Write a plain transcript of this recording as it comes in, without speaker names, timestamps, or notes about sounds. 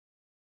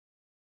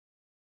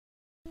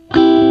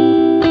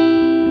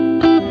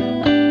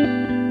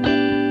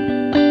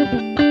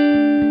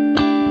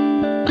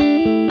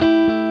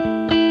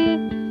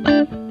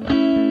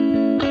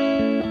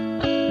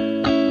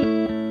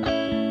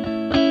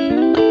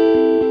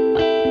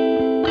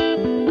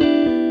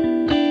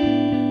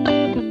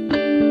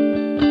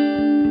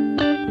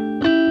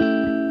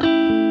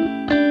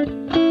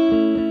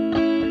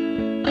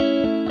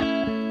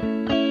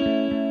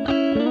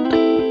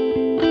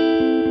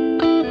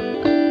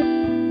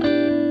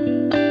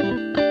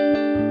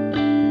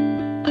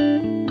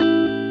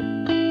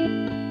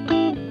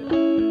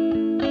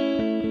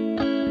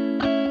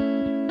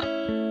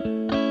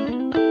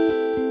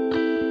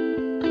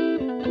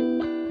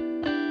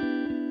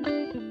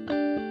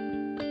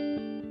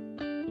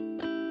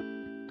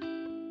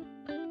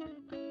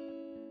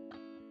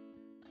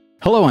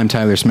Hello, I'm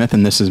Tyler Smith,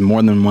 and this is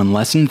More Than One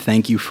Lesson.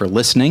 Thank you for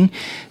listening.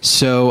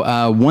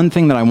 So one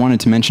thing that I wanted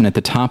to mention at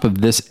the top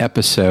of this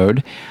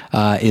episode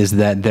is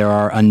that there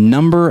are a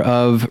number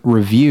of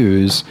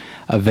reviews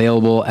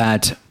available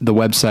at the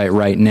website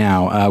right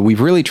now. We've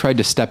really tried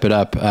to step it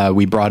up.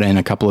 We brought in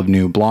a couple of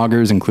new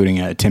bloggers,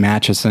 including Tim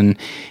Atchison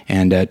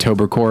and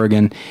Tober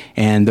Corrigan,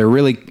 and they're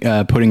really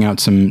putting out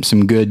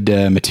some good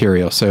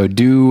material. So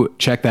do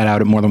check that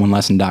out at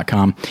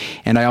morethanonelesson.com.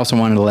 And I also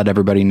wanted to let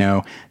everybody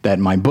know that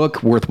my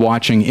book, Worth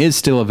Watching, is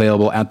still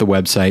available at the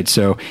website.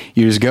 So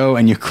you just go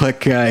and you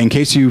click, in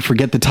case you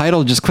forget the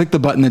title, just click the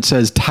button that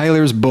says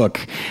Tyler's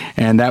Book,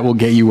 and that will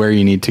get you where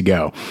you need to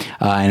go.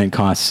 And it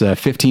costs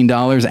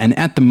 $15. And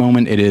at the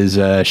moment, it is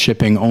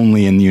shipping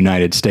only in the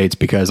United States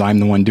because I'm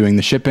the one doing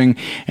the shipping,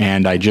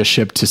 and I just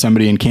shipped to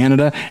somebody in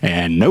Canada,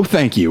 and no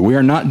thank you. We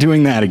are not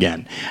doing that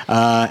again.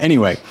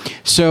 Anyway,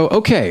 so,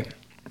 okay.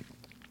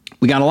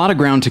 We got a lot of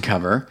ground to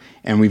cover,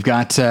 and we've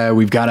got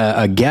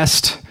a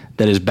guest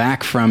that is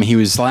back from, he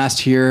was last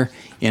here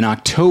in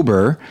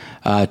October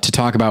to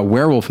talk about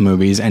werewolf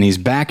movies, and he's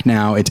back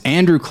now. It's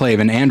Andrew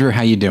Klavan. Andrew,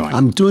 how you doing?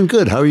 I'm doing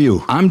good. How are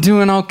you? I'm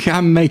doing okay.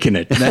 I'm making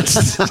it.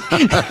 That's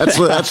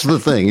that's the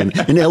thing.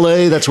 In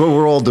LA, that's what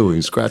we're all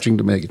doing, scratching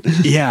to make it.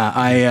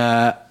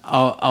 Yeah,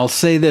 I'll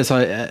say this.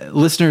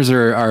 Listeners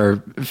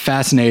are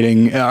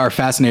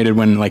fascinated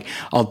when, like,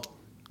 I'll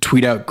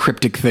tweet out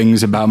cryptic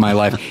things about my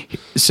life.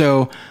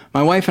 So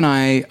my wife and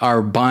I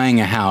are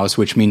buying a house,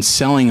 which means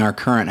selling our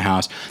current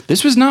house.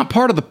 This was not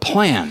part of the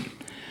plan.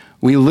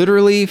 We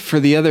literally,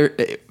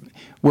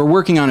 we're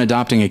working on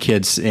adopting a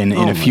kid in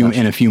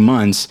a few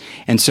months,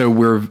 and so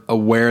we're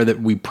aware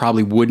that we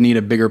probably would need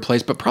a bigger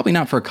place, but probably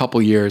not for a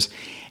couple years.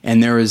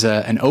 And there was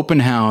an open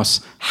house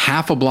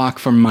half a block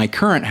from my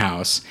current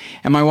house,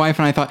 and my wife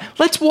and I thought,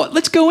 let's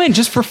go in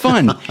just for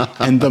fun.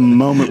 And the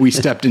moment we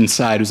stepped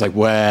inside, it was like,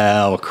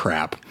 well,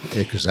 crap.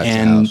 Yeah, because that's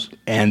the house.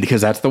 And because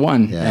that's the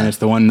one, yeah. And it's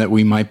the one that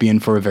we might be in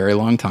for a very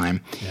long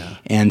time. Yeah.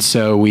 And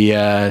so we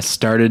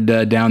started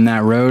down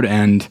that road,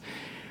 and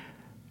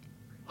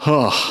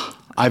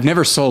I've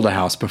never sold a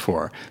house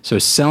before, so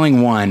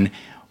selling one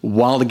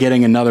while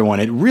getting another one,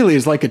 it really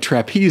is like a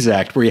trapeze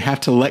act where you have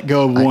to let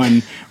go of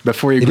one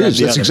before you grab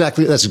the other.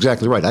 That's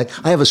exactly right.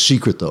 I have a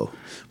secret, though.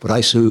 What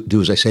I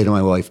do is I say to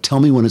my wife, tell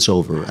me when it's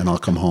over and I'll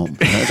come home.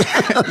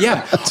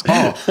 Yeah.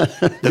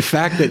 The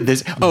fact that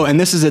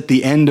this is at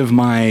the end of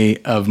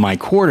my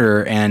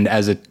quarter, and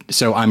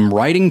so I'm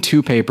writing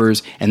 2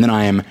 papers, and then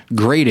I am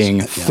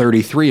grading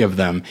 33 of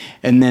them,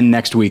 and then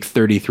next week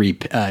 33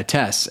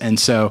 tests. And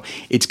so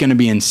it's going to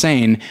be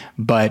insane,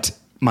 but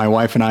my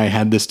wife and I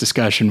had this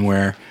discussion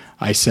where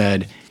I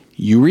said,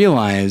 you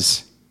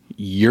realize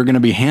you're going to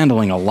be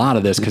handling a lot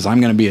of this because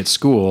I'm going to be at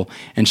school.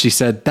 And she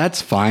said,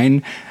 that's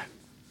fine.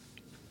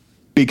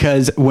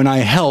 Because when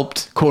I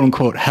quote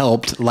unquote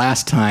helped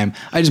last time,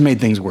 I just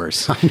made things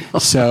worse.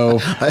 So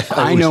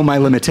I know my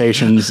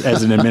limitations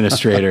as an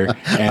administrator,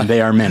 and they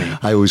are many.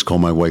 I always call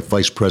my wife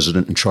vice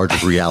president in charge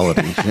of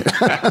reality.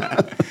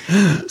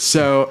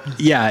 So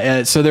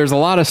so there's a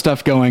lot of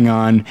stuff going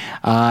on,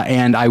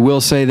 and I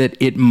will say that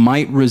it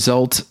might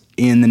result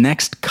in the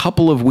next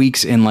couple of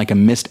weeks in like a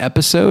missed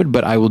episode,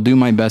 but I will do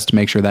my best to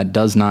make sure that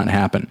does not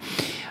happen.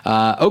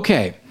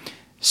 Okay,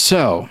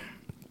 so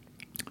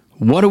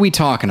what are we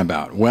talking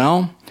about?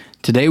 Well,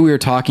 today we are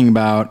talking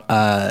about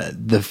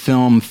the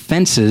film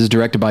Fences,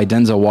 directed by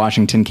Denzel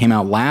Washington, came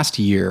out last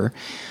year.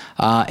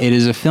 It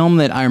is a film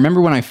that I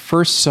remember when I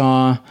first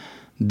saw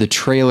the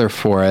trailer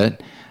for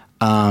it,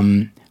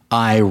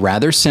 I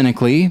rather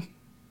cynically,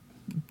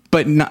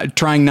 but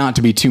trying not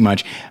to be too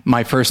much,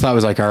 my first thought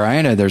was like, all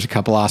right, there's a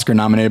couple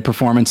Oscar-nominated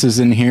performances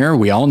in here.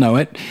 We all know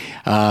it.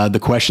 The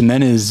question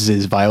then is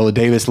Viola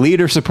Davis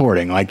lead or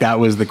supporting? Like, that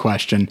was the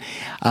question.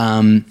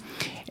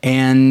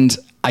 And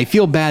I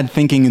feel bad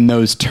thinking in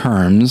those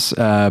terms,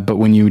 but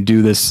when you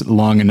do this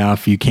long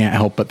enough, you can't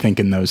help but think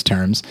in those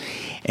terms.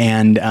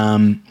 And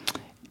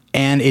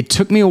it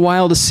took me a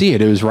while to see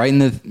it. It was right in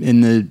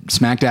the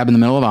smack dab in the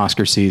middle of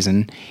Oscar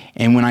season.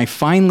 And when I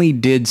finally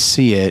did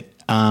see it,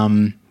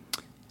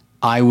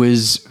 I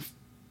was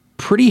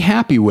pretty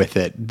happy with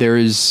it.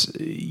 There's,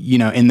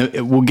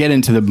 we'll get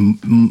into the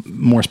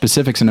more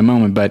specifics in a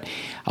moment, but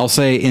I'll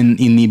say in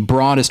the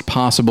broadest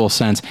possible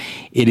sense,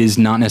 it is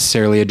not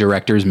necessarily a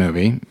director's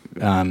movie.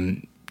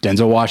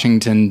 Denzel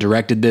Washington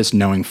directed this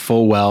knowing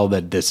full well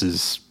that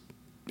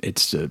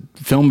it's a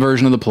film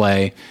version of the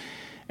play,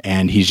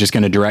 and he's just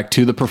going to direct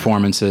to the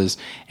performances.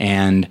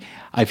 And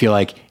I feel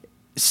like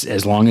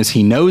as long as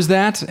he knows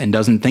that and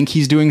doesn't think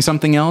he's doing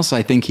something else,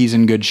 I think he's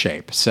in good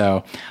shape.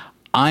 So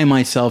I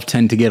myself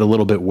tend to get a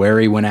little bit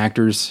wary when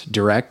actors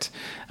direct.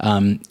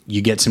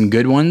 You get some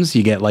good ones.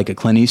 You get like a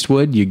Clint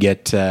Eastwood. You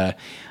get,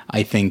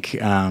 I think,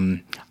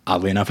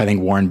 oddly enough, I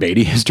think Warren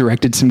Beatty has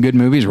directed some good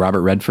movies,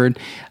 Robert Redford.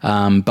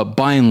 But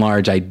by and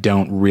large, I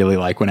don't really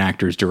like when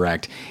actors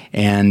direct.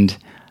 And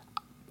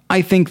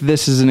I think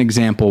this is an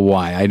example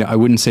why. I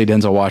wouldn't say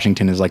Denzel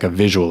Washington is like a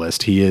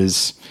visualist.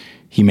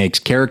 He makes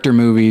character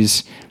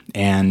movies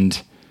and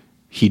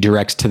he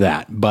directs to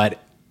that. But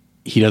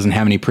he doesn't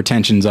have any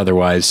pretensions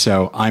otherwise,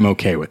 so I'm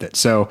okay with it.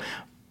 So,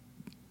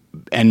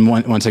 and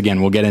once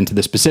again, we'll get into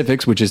the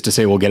specifics, which is to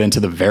say we'll get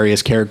into the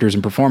various characters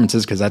and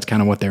performances, because that's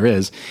kind of what there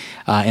is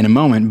in a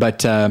moment.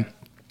 But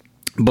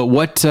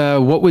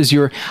what was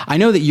your? I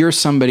know that you're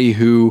somebody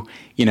who,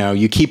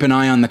 you keep an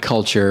eye on the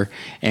culture,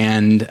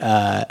 and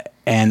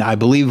I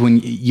believe when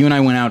you and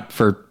I went out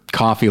for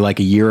coffee like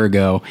a year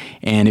ago,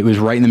 and it was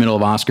right in the middle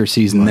of Oscar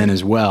season then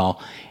as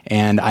well.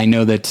 And I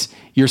know that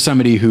you're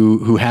somebody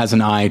who has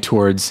an eye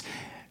towards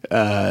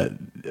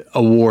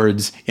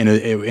awards in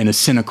a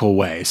cynical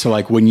way. So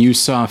like when you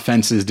saw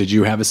Fences, did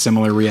you have a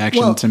similar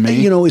reaction to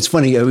me? It's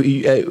funny.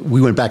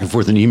 We went back and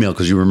forth in email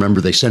because you remember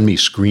they send me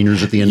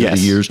screeners at the end of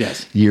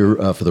the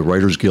year for the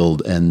Writers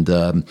Guild, and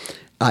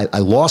I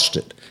lost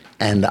it.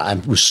 And I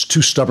was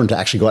too stubborn to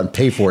actually go out and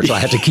pay for it, so I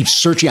had to keep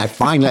searching. I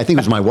think it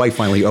was my wife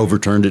finally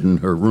overturned it in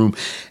her room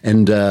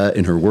and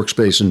in her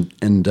workspace.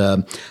 And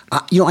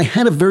I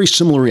had a very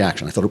similar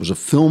reaction. I thought it was a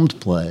filmed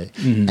play,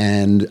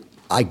 and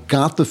I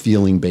got the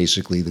feeling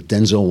basically that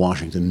Denzel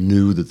Washington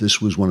knew that this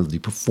was one of the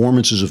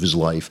performances of his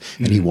life,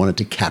 and he wanted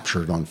to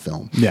capture it on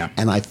film. Yeah.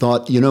 And I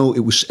thought,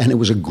 it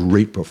was a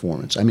great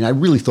performance. I mean, I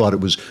really thought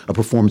it was a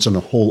performance on a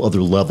whole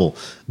other level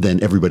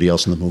than everybody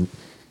else in the movie.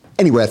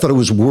 Anyway, I thought it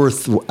was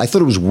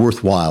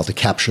worthwhile to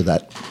capture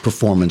that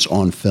performance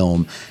on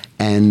film,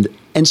 and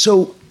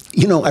so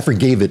I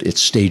forgave it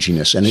its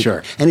staginess, and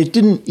it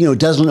didn't, it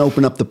doesn't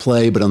open up the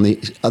play, but on the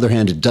other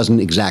hand, it doesn't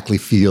exactly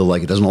feel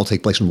like it doesn't all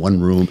take place in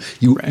one room.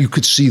 You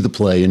could see the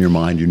play in your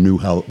mind, you knew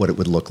what it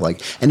would look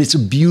like, and it's a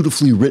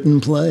beautifully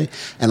written play,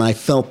 and I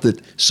felt that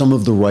some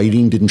of the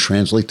writing didn't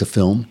translate to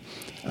film.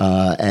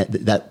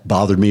 That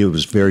bothered me. It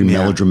was very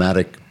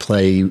melodramatic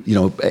play.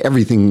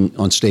 Everything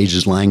on stage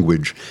is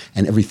language,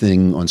 and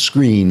everything on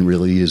screen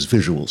really is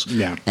visuals.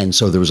 Yeah. And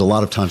so there was a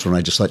lot of times when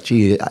I just thought,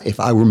 gee, if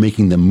I were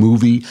making the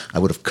movie, I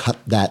would have cut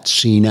that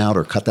scene out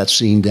or cut that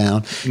scene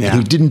down. Yeah. And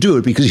he didn't do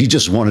it because he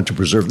just wanted to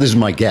preserve. This is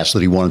my guess,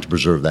 that he wanted to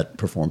preserve that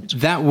performance.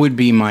 That would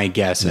be my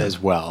guess as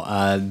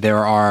well.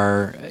 There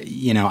are,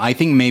 I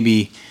think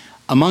maybe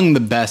among the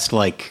best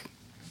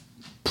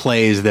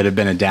plays that have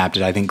been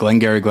adapted, I think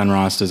Glengarry Glen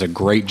Ross does a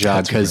great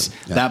job, because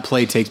that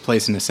play takes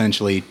place in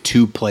essentially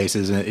two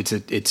places. It's a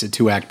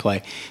 2-act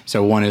play.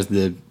 So one is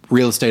the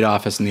real estate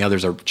office and the other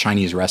is a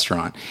Chinese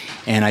restaurant.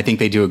 And I think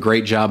they do a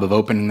great job of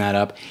opening that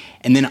up.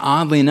 And then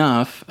oddly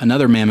enough,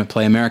 another Mamet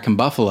play, American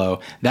Buffalo,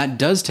 that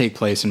does take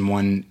place in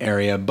one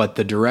area, but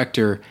the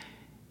director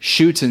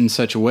shoots it in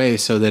such a way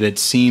so that it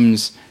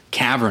seems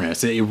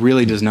cavernous. It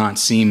really does not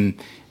seem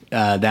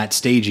that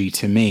stagey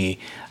to me.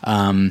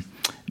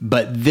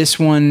 But this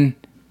one,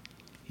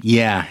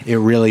 it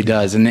really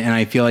does. And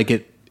I feel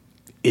like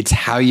it's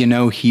how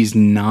he's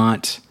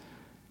not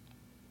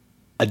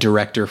a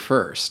director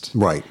first.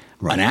 Right.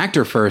 An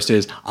actor first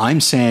is, I'm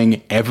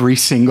saying every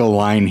single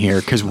line here,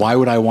 because why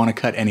would I want to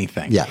cut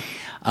anything? Yeah.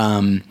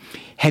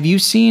 Have you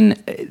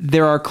seen,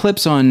 there are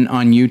clips on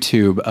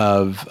YouTube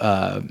of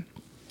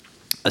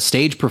a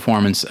stage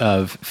performance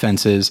of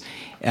Fences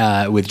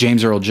with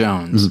James Earl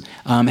Jones.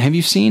 Have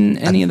you seen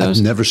any of those?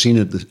 I've never seen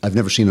it. I've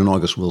never seen an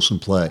August Wilson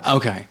play.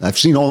 Okay, I've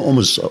seen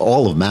almost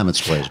all of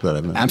Mamet's plays, but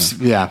I've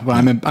never. Yeah, well,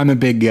 I'm a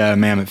big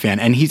Mamet fan,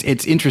 and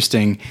it's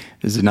interesting.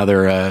 This is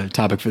another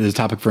topic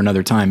for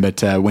another time.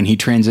 But when he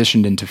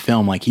transitioned into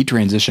film, he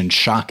transitioned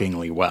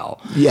shockingly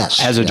well.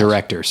 Yes, as a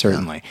director,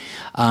 certainly.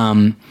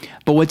 Yeah.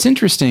 But what's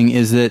interesting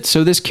is that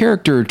this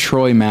character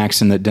Troy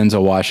Maxon that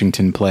Denzel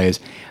Washington plays.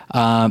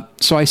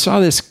 So I saw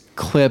this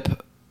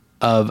clip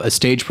of a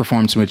stage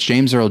performance in which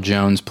James Earl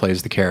Jones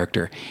plays the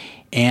character.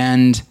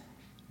 And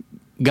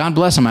God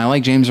bless him, I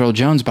like James Earl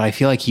Jones, but I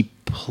feel like he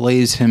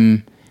plays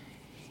him...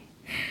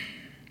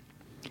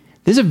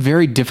 This is a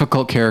very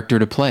difficult character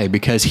to play,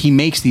 because he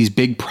makes these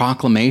big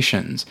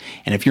proclamations.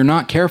 And if you're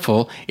not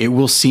careful, it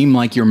will seem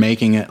like you're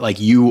making it like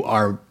you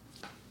are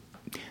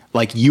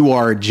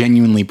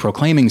genuinely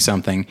proclaiming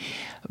something.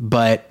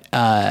 But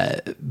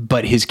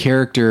his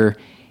character...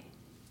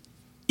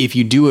 If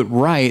you do it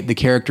right, the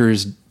character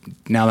is,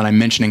 now that I'm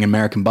mentioning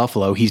American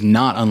Buffalo, he's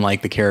not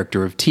unlike the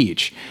character of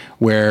Teach,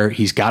 where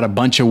he's got a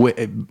bunch of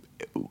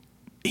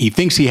he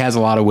thinks he has a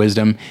lot of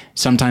wisdom.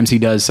 Sometimes he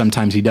does,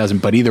 sometimes he doesn't.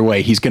 But either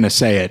way, he's going to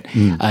say it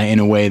in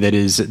a way that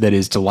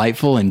is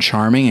delightful and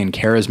charming and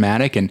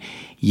charismatic and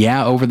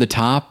over the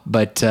top.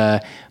 But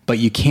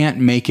you can't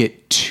make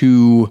it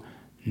too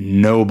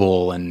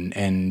noble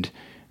and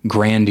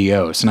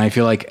grandiose. And I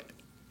feel like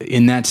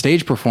in that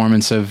stage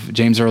performance of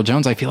James Earl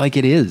Jones, I feel like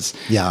it is.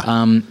 Yeah.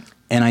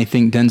 And I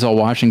think Denzel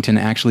Washington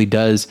actually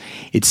does.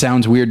 It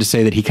sounds weird to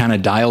say that he kind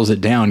of dials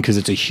it down because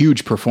it's a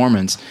huge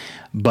performance,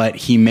 but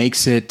he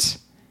makes the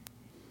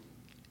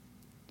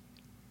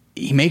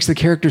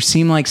character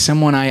seem like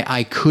someone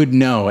I could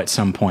know at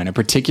some point, a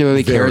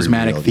particularly very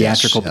charismatic, real,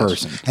 theatrical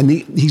person. And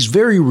he's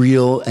very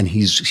real, and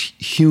he's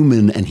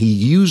human, and he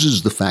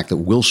uses the fact that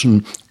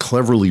Wilson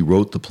cleverly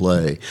wrote the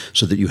play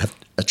so that you have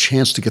a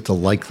chance to get to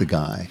like the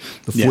guy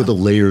before the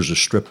layers are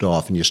stripped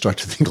off, and you start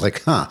to think like,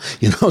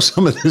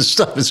 some of this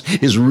stuff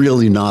is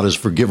really not as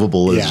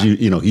forgivable as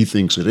he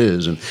thinks it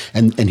is,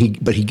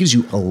 but he gives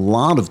you a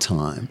lot of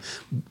time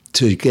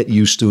to get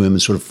used to him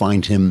and sort of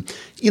find him,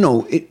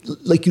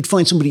 like you'd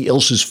find somebody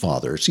else's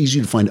father. It's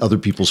easy to find other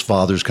people's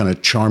fathers kind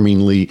of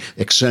charmingly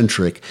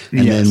eccentric.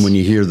 And then when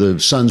you hear the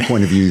son's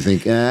point of view, you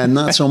think,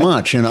 not so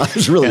much.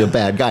 He's really a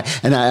bad guy.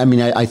 And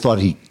I thought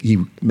he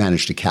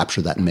managed to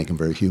capture that and make him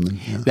very human.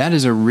 Yeah.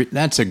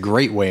 That's a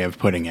great way of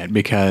putting it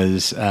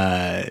because,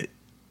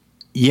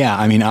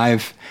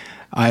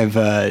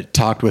 I've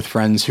talked with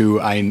friends who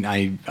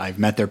I've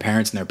met their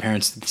parents, and their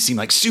parents seem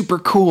like super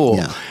cool.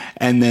 Yeah.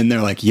 And then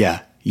they're like,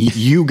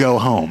 you go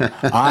home.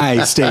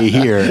 I stay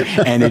here,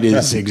 and it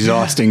is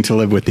exhausting to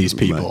live with these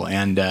people.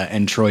 Right.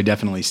 And Troy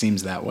definitely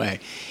seems that way.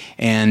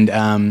 And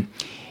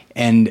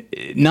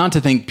not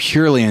to think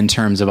purely in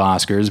terms of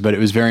Oscars, but it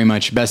was very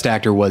much Best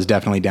Actor was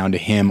definitely down to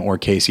him or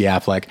Casey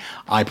Affleck.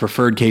 I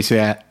preferred Casey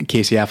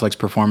Affleck's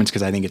performance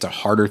because I think it's a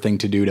harder thing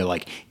to do to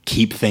like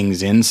keep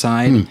things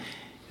inside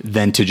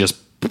than to just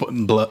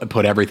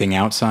put everything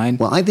outside.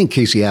 Well, I think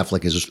Casey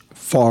Affleck is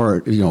far,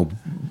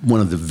 one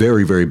of the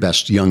very, very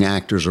best young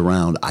actors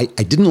around. I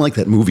didn't like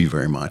that movie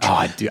very much. Oh,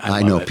 I do.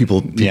 I know it.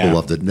 people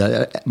loved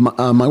it.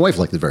 My wife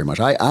liked it very much.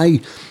 I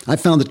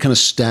found it kind of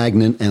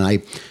stagnant, and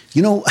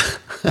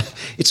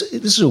this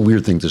is a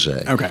weird thing to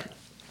say. Okay.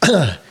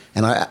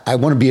 And I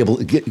want to be able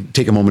to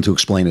take a moment to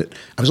explain it.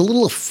 I was a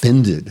little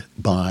offended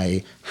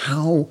by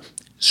how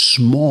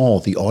small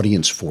the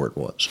audience for it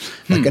was.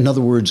 Like, in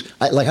other words,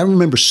 I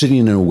remember sitting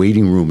in a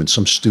waiting room in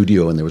some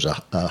studio, and there was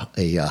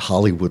a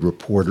Hollywood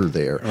reporter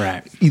there.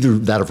 Right. Either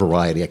that or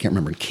Variety, I can't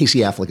remember. And Casey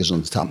Affleck is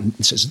on the top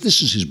and says,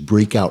 this is his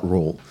breakout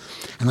role.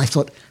 And I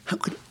thought, how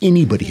could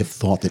anybody have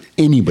thought that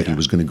anybody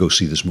was going to go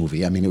see this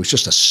movie? I mean, it was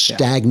just a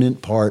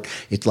stagnant part.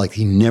 It's like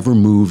he never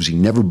moves. He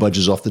never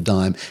budges off the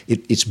dime.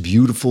 It's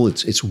beautiful.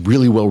 It's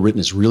really well written.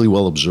 It's really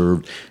well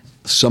observed.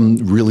 Some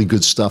really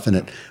good stuff in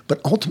it.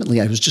 But ultimately,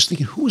 I was just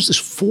thinking, who is this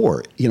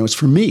for? It's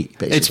for me,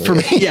 basically. It's for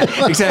me,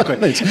 yeah, exactly.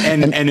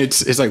 And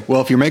it's like,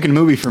 well, if you're making a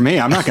movie for me,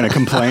 I'm not going to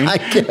complain. I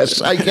guess.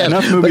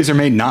 Enough movies are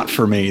made not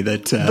for me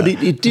that... But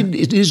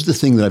it is the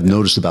thing that I've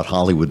noticed about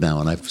Hollywood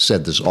now, and I've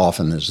said this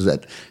often, is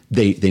that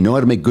they know how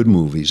to make good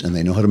movies, and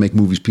they know how to make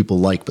movies people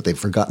like, but they've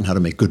forgotten how to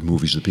make good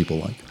movies that people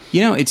like.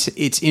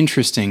 It's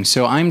interesting.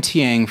 So I'm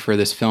TAing for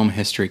this film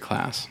history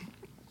class.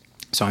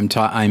 So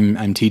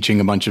I'm teaching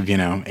a bunch of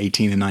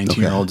 18 and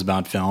 19 year olds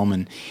about film,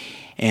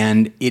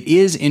 and it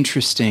is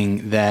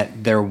interesting that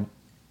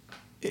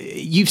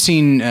you've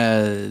seen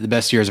The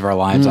Best Years of Our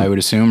Lives, I would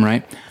assume,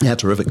 right? Yeah,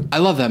 terrific. I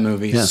love that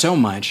movie so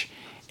much,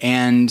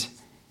 and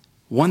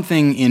one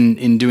thing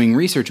in doing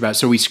research about it,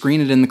 so we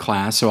screen it in the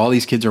class, so all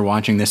these kids are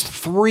watching this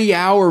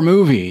 3-hour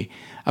movie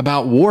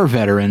about war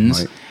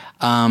veterans.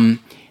 Right.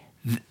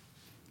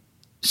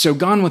 So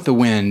Gone with the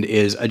Wind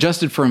is,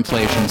 adjusted for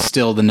inflation,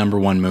 still the number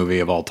one movie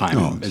of all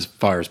time as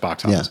far as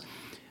box office.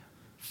 Yeah.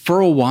 For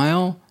a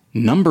while,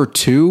 number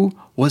 2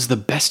 was The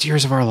Best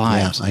Years of Our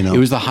Lives. Yeah, I know. It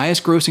was the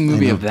highest grossing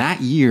movie of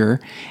that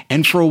year,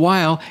 and for a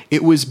while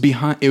it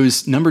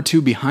was number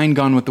 2 behind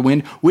Gone with the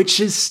Wind, which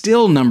is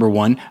still number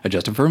 1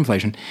 adjusted for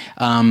inflation.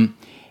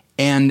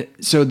 And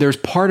so there's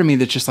part of me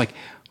that's just like,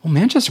 well,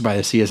 Manchester by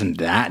the Sea isn't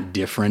that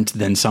different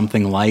than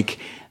something like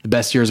The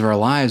Best Years of Our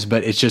Lives,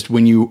 but it's just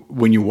when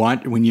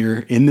you're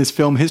in this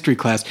film history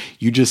class,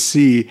 you just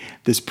see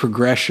this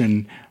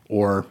progression,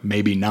 or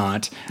maybe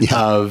not,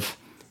 of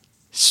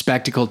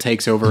spectacle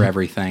takes over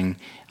everything.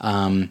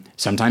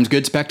 Sometimes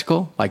good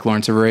spectacle, like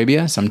Lawrence of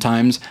Arabia.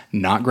 Sometimes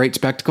not great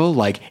spectacle,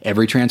 like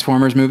every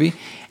Transformers movie.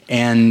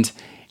 And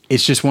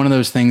it's just one of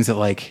those things that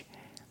like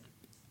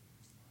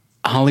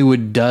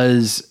Hollywood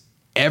does.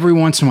 Every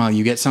once in a while,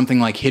 you get something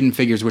like Hidden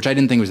Figures, which I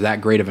didn't think was that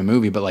great of a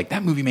movie, but like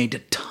that movie made a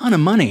ton of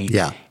money.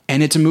 Yeah.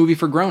 And it's a movie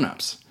for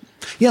grown-ups.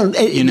 Yeah,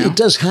 it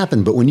does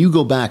happen. But when you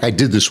go back, I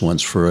did this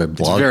once for a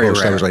blog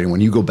post I was writing.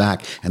 When you go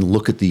back and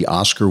look at the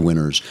Oscar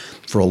winners,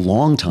 for a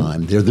long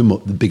time, they're the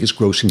biggest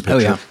grossing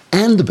picture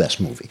and the best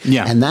movie.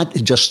 Yeah. And that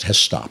just has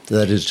stopped.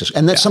 That is just,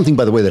 and that's something,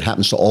 by the way, that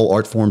happens to all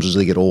art forms as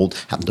they get old,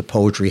 happen to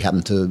poetry,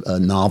 happen to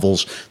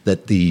novels,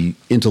 that the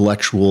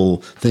intellectual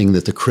thing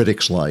that the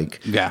critics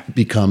like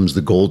becomes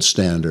the gold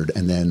standard.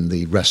 And then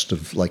the rest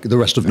of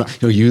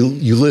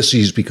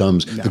Ulysses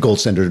becomes the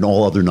gold standard, and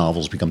all other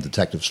novels become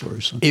detective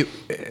stories. So.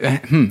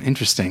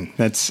 Interesting.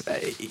 That's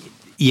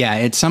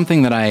it's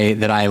something that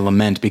I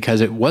lament,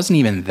 because it wasn't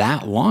even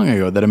that long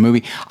ago that a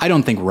movie. I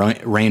don't think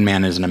Rain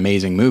Man is an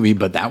amazing movie,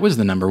 but that was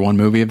the #1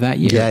 movie of that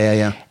year.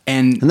 Yeah.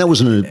 And that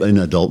was an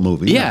adult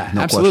movie. Yeah,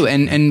 no absolutely.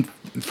 And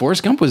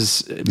Forrest Gump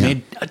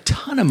made a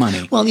ton of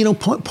money. Well,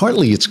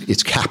 partly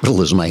it's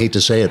capitalism. I hate to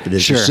say it, but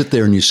as you sit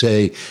there and you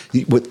say,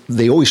 what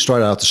they always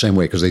start out the same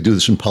way, because they do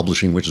this in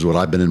publishing, which is what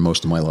I've been in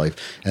most of my life.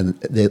 And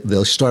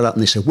they'll start out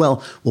and they say,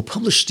 well, we'll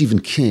publish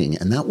Stephen King,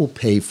 and that will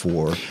pay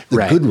for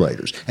the good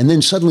writers. And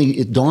then suddenly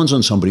it dawns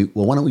on somebody,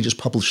 well, why don't we just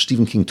publish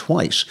Stephen King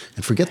twice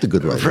and forget the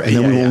good writer? And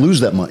then we won't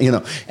lose that money.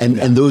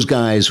 And those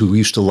guys who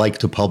used to like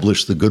to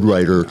publish the good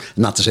writer,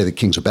 not to say that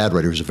King's a bad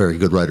writer, he's a very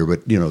good writer,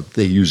 but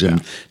they use him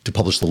to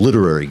publish the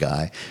literary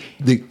guy.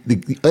 The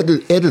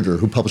editor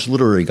who published the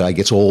literary guy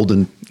gets old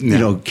and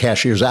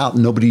cashiers out,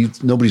 and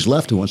nobody's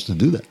left who wants to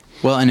do that.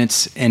 Well,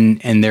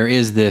 and there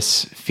is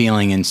this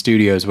feeling in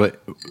studios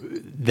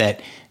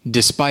that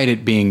despite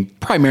it being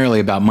primarily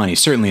about money,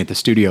 certainly at the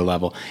studio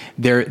level,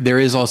 there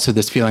is also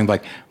this feeling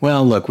like,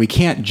 well, look, we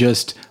can't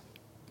just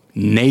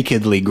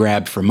nakedly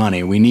grab for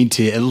money. We need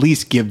to at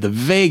least give the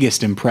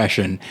vaguest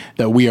impression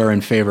that we are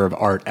in favor of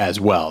art as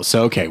well.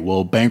 So, okay,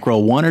 we'll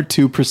bankroll 1 or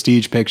 2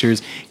 prestige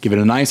pictures, give it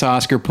a nice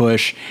Oscar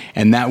push,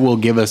 and that will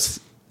give us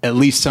at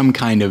least some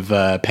kind of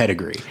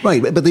pedigree.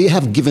 Right, but they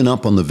have given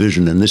up on the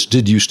vision, and this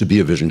did used to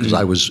be a vision, because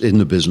I was in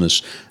the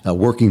business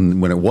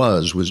working when it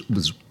was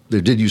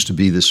there did used to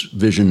be this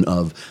vision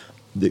of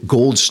the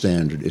gold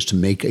standard is to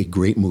make a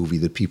great movie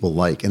that people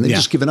like. And they've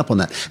just given up on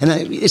that. And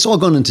it's all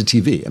gone into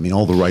TV. I mean,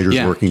 all the writers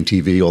working in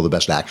TV, all the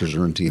best actors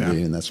are in TV. Yeah.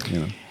 And that's,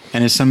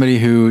 And as somebody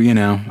who,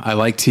 I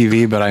like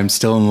TV, but I'm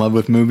still in love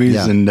with movies,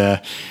 and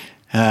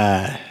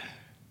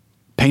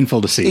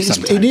painful to see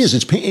sometimes. It is.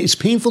 It's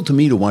painful to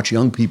me to watch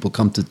young people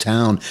come to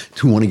town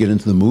who want to get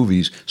into the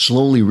movies,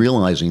 slowly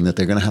realizing that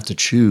they're going to have to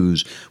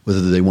choose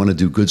whether they want to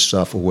do good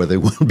stuff or whether they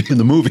want to be in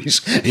the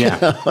movies.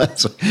 Yeah.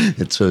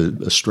 It's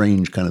a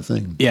strange kind of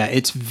thing. Yeah,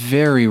 it's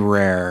very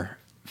rare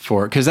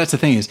because that's the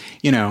thing is,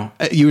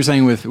 you were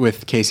saying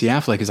with Casey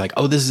Affleck is like,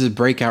 oh, this is a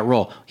breakout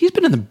role. He's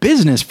been in the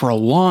business for a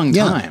long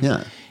time.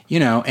 Yeah.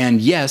 And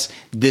yes,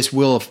 this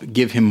will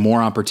give him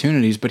more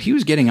opportunities, but he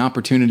was getting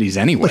opportunities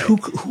anyway.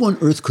 But who on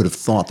earth could have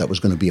thought that was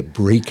going to be a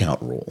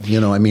breakout role?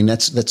 I mean,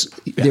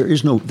 there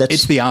is no.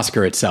 It's the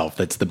Oscar itself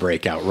that's the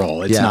breakout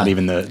role. It's not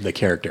even the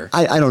character.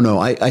 I don't know.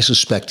 I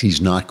suspect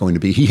he's not going to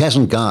be. He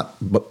hasn't got.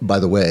 By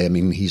the way, I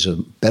mean, he's a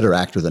better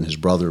actor than his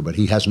brother, but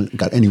he hasn't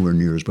got anywhere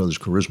near his brother's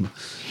charisma.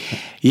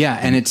 Yeah,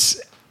 and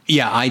it's.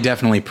 Yeah, I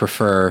definitely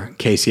prefer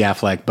Casey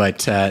Affleck,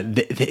 but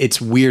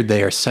it's weird.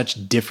 They are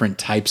such different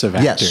types of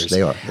actors. Yes,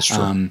 they are. That's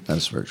true.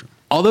 That's very true.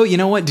 Although, you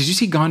know what? Did you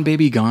see Gone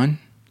Baby Gone?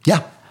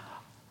 Yeah.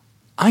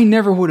 I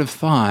never would have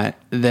thought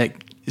that...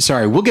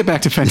 Sorry, we'll get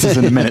back to Fences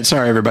in a minute.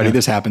 Sorry, everybody.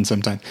 This happens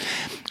sometimes.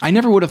 I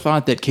never would have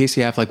thought that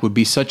Casey Affleck would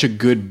be such a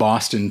good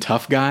Boston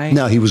tough guy.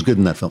 No, he was good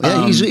in that film.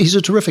 Yeah, he's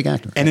a terrific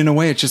actor. And in a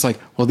way, it's just like,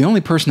 well, the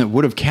only person that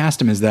would have cast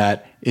him as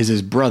that is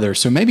his brother.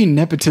 So maybe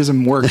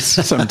nepotism works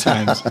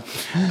sometimes.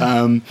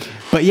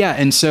 But yeah,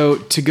 and so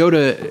to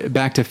go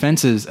back to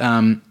Fences,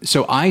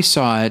 so I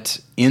saw it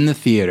in the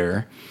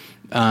theater.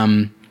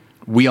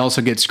 We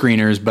also get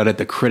screeners, but at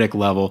the critic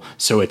level.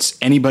 So it's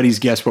anybody's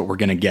guess what we're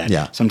going to get.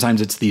 Yeah. Sometimes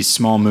it's these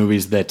small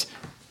movies that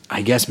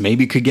I guess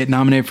maybe could get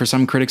nominated for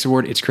some critics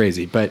award. It's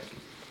crazy, but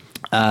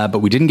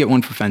we didn't get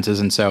one for Fences.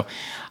 And so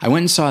I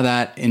went and saw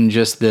that in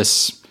just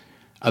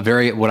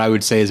what I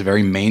would say is a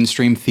very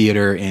mainstream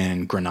theater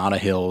in Granada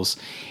Hills.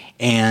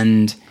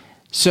 And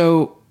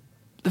so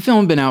the film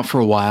had been out for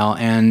a while,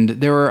 and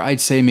there were,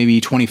 I'd say, maybe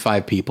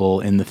 25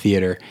 people in the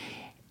theater.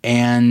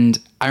 And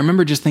I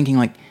remember just thinking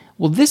like,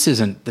 well, this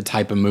isn't the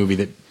type of movie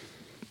that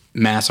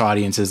mass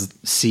audiences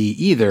see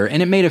either.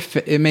 And it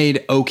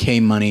made okay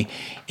money.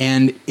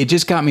 And it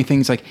just got me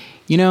things like,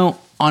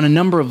 on a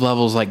number of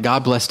levels, like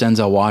God bless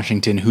Denzel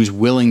Washington, who's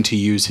willing to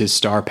use his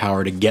star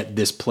power to get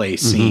this play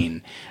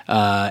seen,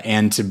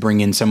 and to bring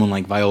in someone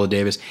like Viola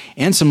Davis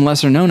and some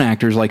lesser known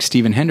actors like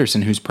Stephen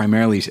Henderson, who's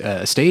primarily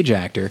a stage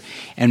actor,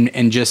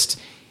 and just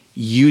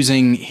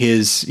using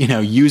his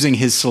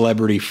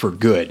celebrity for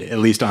good, at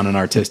least on an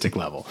artistic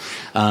level.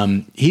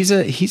 He's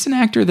an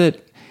actor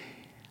that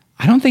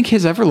I don't think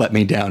his ever let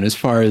me down as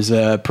far as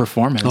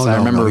performance. I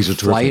remember he's a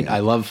Flight. I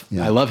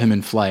love him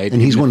in Flight,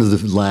 and he's one of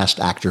the last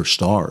actor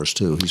stars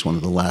too. He's one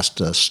of the last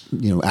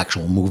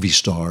actual movie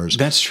stars.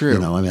 That's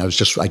true. I mean, I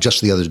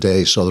just the other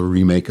day saw the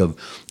remake of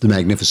The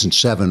Magnificent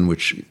Seven,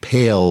 which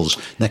pales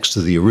next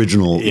to the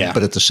original. Yeah.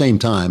 But at the same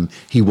time,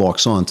 he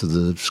walks onto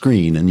the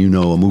screen, and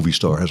a movie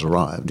star has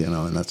arrived.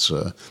 And that's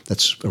a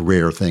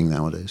rare thing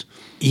nowadays.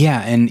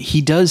 Yeah, and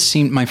he does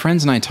seem. My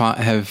friends and I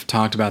have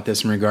talked about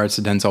this in regards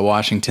to Denzel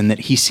Washington, that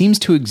he seems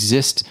to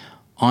exist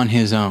on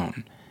his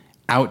own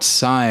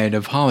outside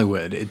of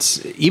Hollywood.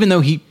 It's even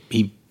though he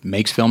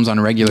makes films on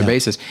a regular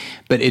basis,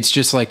 but it's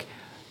just like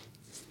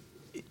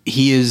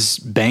he is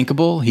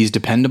bankable. He's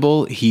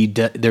dependable.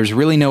 There's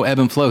really no ebb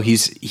and flow.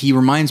 He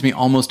reminds me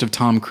almost of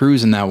Tom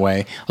Cruise in that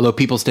way, although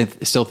people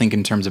still think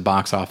in terms of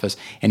box office,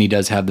 and he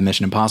does have the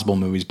Mission Impossible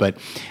movies. But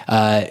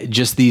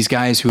just these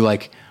guys who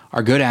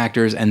are good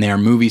actors and they are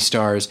movie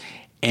stars.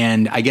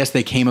 And I guess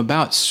they came up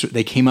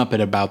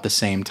at about the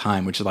same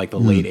time, which is like the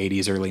late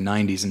 80s, early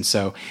 90s. And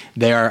so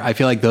I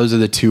feel like those are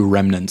the two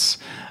remnants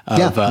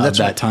of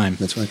that time.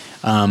 That's right.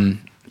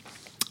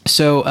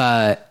 So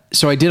I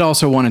did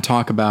also want to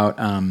talk about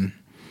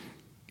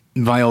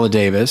Viola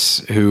Davis,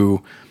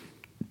 who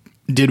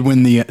did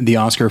win the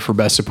Oscar for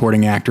Best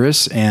Supporting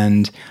Actress,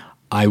 and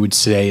I would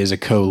say is a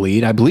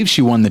co-lead. I believe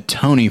she won the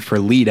Tony for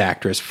lead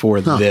actress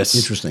for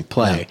this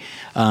play.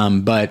 Yeah.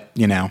 But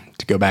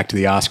to go back to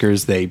the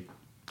Oscars, they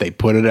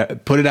put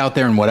it out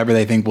there, and whatever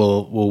they think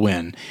will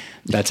win.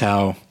 That's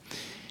how.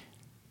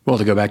 Well,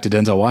 to go back to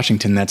Denzel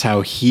Washington, that's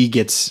how he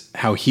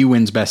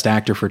wins Best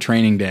Actor for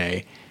Training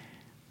Day,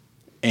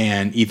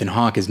 and Ethan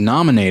Hawke is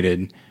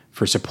nominated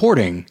for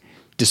supporting,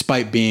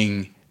 despite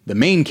being the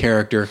main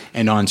character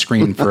and on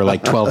screen for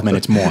like 12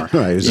 minutes more.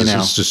 Right, it's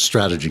just a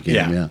strategy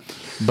game. Yeah.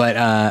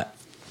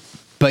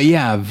 But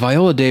yeah,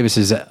 Viola Davis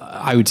is,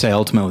 I would say,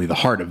 ultimately the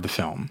heart of the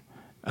film.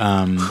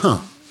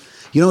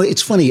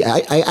 It's funny.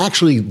 I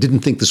actually didn't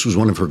think this was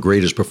one of her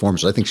greatest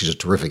performances. I think she's a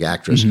terrific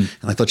actress, and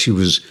I thought she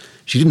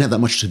didn't have that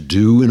much to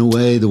do in a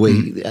way.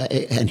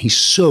 And he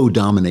so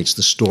dominates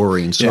the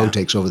story and so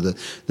takes over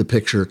the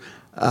picture.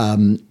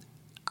 I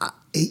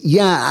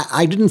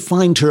didn't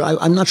find her.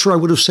 I'm not sure I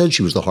would have said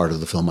she was the heart of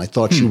the film. I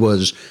thought she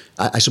was.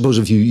 I suppose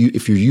if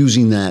you're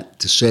using that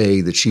to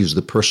say that she's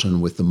the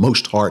person with the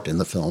most heart in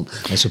the film,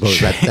 I suppose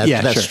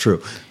that's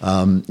true.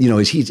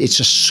 It's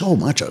just so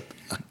much a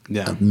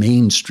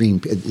mainstream.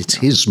 It's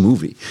his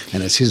movie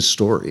and it's his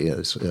story.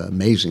 It's an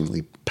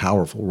amazingly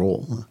powerful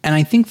role. And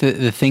I think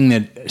the thing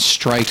that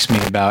strikes me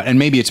about, and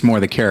maybe it's more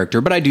the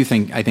character, but I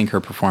think her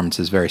performance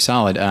is very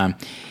solid.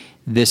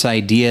 This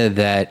idea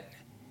that,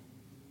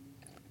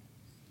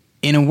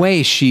 in a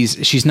way,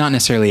 she's not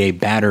necessarily a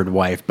battered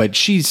wife, but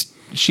she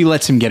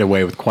lets him get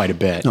away with quite a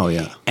bit. Oh,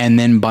 yeah. And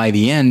then by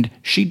the end,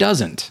 she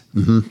doesn't.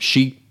 Mm-hmm.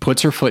 She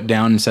puts her foot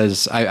down and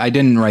says, I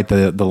didn't write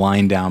the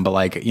line down,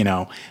 but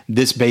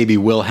this baby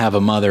will have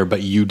a mother,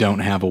 but you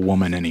don't have a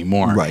woman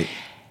anymore. Right.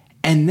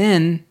 And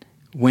then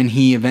when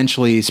he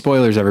eventually,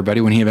 spoilers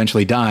everybody, when he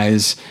eventually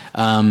dies,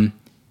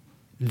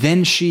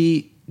 then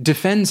she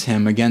defends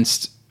him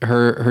against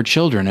her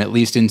children, at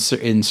least in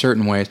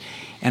certain ways.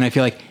 And I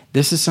feel like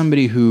this is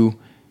somebody who,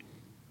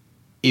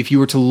 if you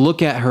were to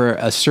look at her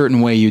a certain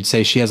way, you'd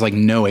say she has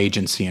no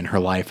agency in her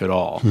life at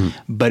all.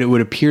 But it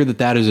would appear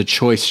that is a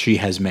choice she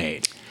has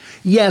made.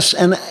 Yes,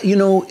 and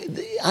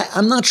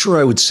I'm not sure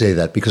I would say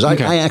that, because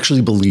I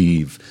actually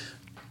believe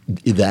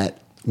that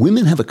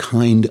women have a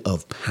kind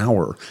of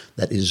power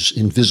that is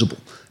invisible.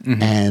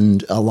 Mm-hmm.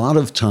 And a lot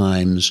of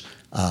times,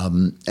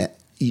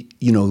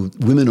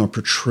 women are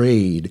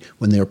portrayed,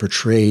 when they're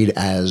portrayed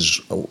as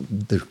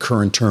the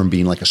current term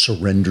being like a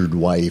surrendered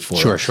wife,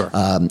 or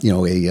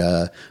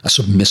a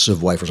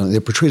submissive wife or something.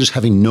 They're portrayed as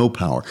having no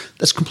power.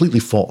 That's completely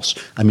false.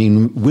 I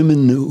mean,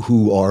 women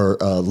who are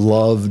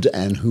loved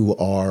and who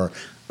are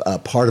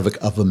part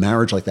of a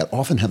marriage like that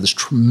often have this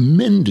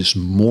tremendous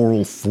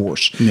moral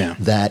force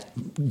that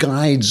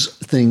guides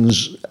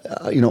things,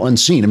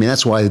 unseen. I mean,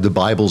 that's why the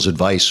Bible's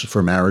advice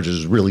for marriage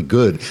is really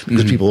good,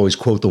 because people always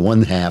quote the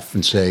one half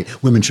and say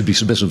women should be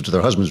submissive to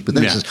their husbands, but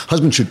then it says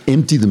husbands should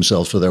empty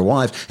themselves for their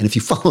wives. And if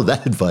you follow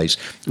that advice,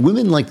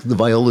 women like the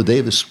Viola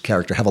Davis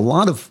character have a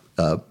lot of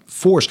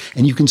force,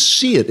 and you can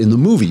see it in the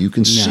movie. You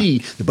can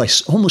see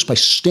that almost by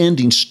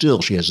standing still,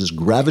 she has this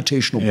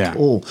gravitational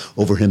pull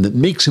over him that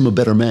makes him a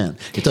better man.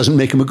 It doesn't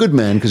make him a good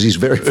man, because he's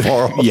very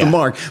far off the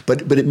mark,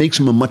 but it makes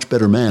him a much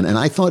better man. And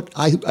I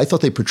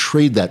thought they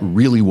portrayed that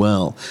really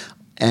well.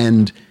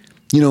 And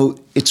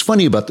it's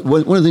funny about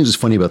one of the things that's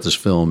funny about this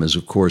film is,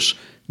 of course,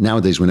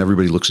 nowadays when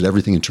everybody looks at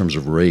everything in terms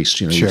of race,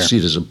 you see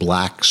it as a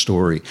black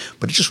story.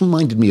 But it just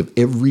reminded me of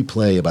every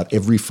play about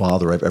every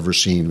father I've ever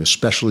seen,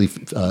 especially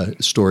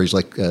stories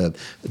like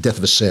Death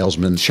of a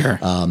Salesman,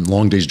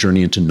 Long Day's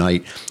Journey into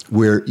Night,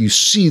 where you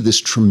see this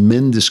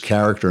tremendous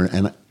character.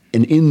 And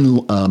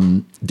in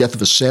Death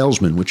of a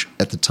Salesman, which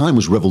at the time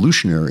was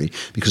revolutionary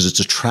because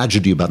it's a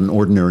tragedy about an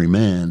ordinary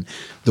man,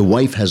 the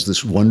wife has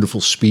this wonderful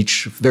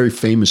speech, very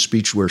famous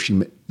speech, where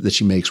that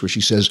she makes where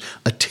she says,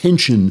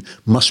 attention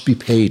must be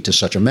paid to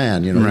such a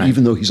man. You know, right.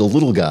 Even though he's a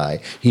little guy,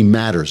 he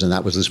matters. And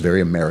that was this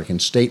very American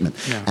statement.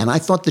 Yeah. And I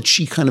thought that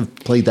she kind of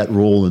played that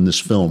role in this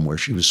film where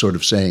she was sort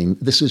of saying,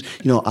 this is,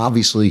 you know,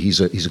 obviously he's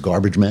a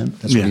garbage man.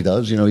 That's what he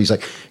does. You know, he's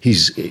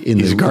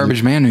a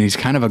garbage man, and he's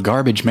kind of a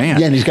garbage man.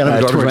 Yeah, and he's kind of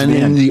a garbage man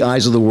in the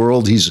eyes of the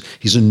world.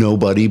 He's a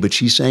nobody, but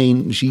she's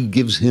saying she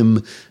gives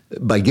him,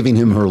 by giving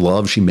him her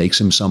love, she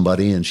makes him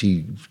somebody, and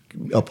she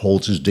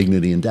upholds his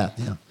dignity in death.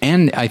 Yeah.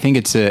 And I think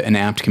it's an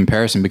apt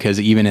comparison, because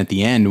even at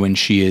the end, when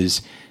she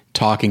is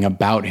talking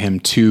about him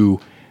to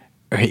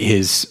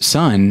his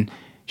son,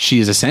 she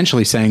is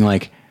essentially saying,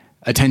 like,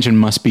 attention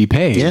must be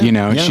paid. Yeah, you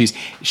know,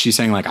 she's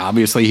saying, like,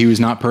 obviously he was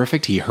not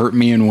perfect. He hurt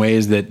me in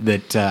ways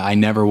that I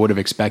never would have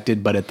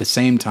expected. But at the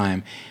same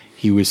time,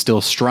 he was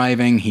still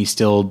striving. He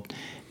still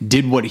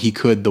did what he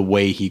could the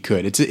way he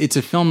could. It's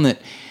a film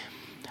that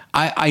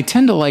I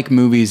tend to like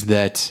movies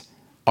that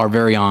are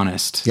very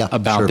honest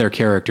about their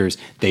characters.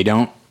 They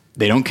don't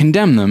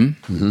condemn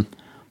them,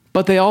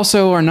 but they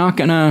also are not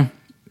going to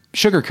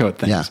sugarcoat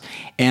things. Yeah.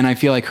 And I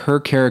feel like her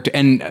character,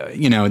 and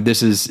you know,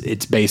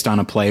 it's based on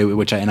a play,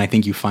 and I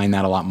think you find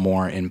that a lot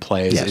more in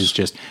plays, is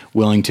just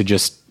willing to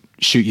just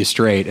shoot you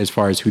straight as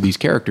far as who these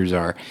characters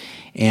are.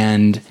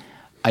 And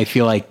I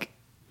feel like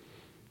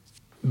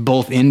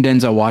both in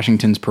Denzel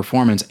Washington's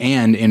performance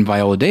and in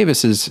Viola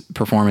Davis's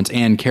performance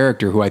and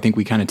character, who I think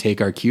we kind of take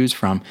our cues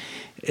from,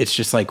 it's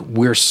just like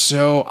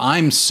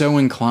I'm so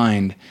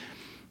inclined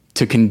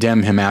to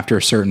condemn him after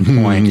a certain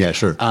point. Yeah,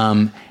 sure.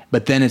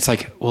 But then it's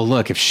like, well,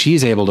 look, if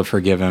she's able to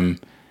forgive him,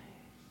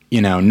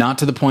 you know, not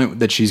to the point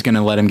that she's going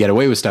to let him get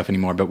away with stuff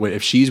anymore, but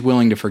if she's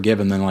willing to forgive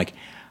him, then like,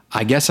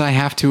 I guess I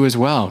have to as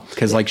well,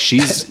 because like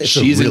she's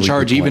really in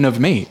charge even of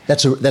me.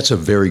 That's a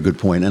very good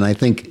point, and I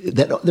think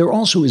that there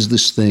also is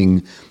this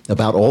thing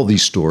about all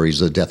these stories,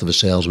 the death of a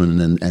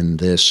salesman and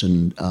this,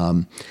 and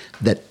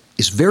that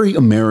is very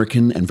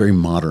American and very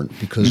modern,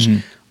 because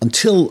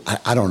until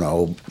I don't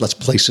know, let's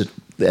place it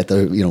at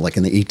the, you know, like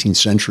in the 18th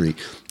century.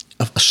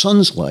 A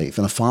son's life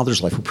and a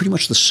father's life were pretty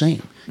much the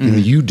same. You know,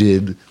 you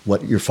did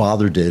what your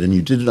father did, and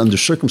you did it under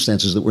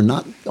circumstances that were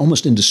not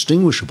almost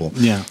indistinguishable.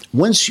 Yeah.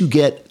 Once you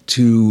get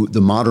to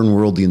the modern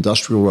world, the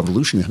Industrial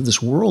Revolution, you have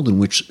this world in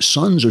which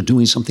sons are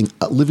doing something,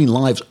 living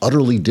lives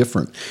utterly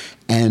different.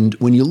 And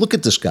when you look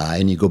at this guy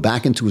and you go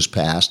back into his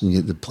past, and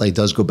the play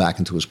does go back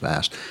into his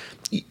past,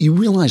 you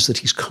realize that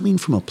he's coming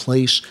from a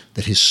place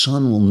that his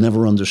son will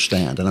never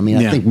understand. And I mean,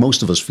 I think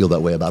most of us feel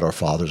that way about our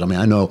fathers. I mean,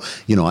 I know,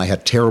 you know, I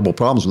had terrible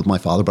problems with my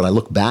father, but I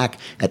look back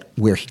at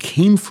where he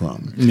came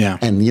from. Yeah.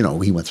 And, you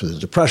know, he went through the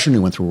Depression, he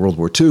went through World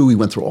War II, he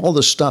went through all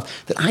this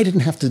stuff that I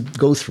didn't have to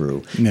go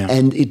through. Yeah.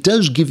 And it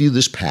does give you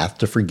this path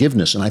to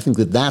forgiveness. And I think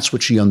that that's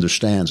what she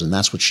understands, and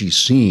that's what she's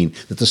seen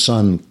that the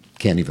son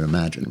can't even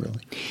imagine,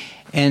 really.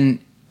 And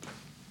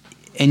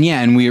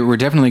we're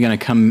definitely going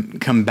to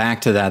come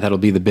back to that. That'll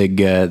be the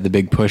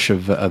big push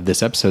of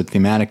this episode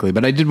thematically.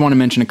 But I did want to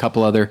mention a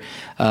couple other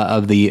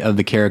of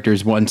the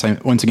characters. Once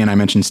again, I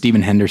mentioned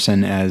Stephen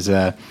Henderson as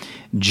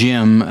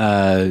Jim,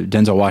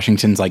 Denzel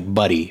Washington's like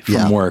buddy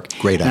from work.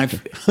 Great actor.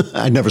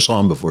 I never saw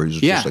him before. He's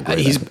just a great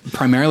he's actor.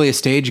 Primarily a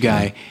stage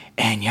guy,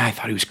 and I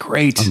thought he was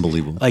great.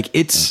 Unbelievable. Like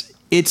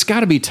it's got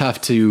to be tough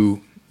to,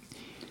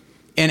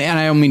 and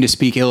I don't mean to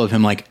speak ill of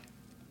him. Like,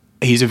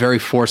 he's a very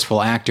forceful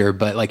actor,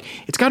 but like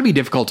it's got to be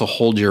difficult to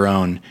hold your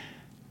own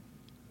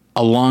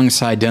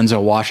alongside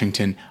Denzel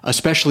Washington,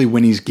 especially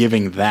when he's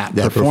giving that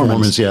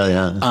performance.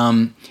 Yeah.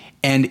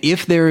 And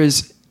if there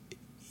is,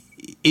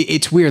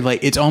 it's weird.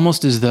 Like, it's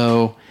almost as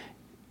though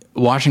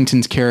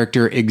Washington's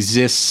character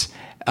exists.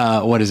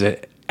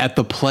 At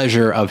the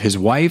pleasure of his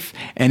wife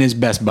and his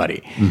best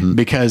buddy,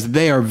 because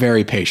they are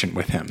very patient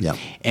with him. Yeah.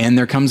 And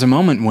there comes a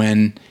moment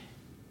when,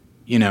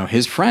 you know,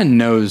 his friend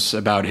knows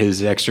about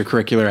his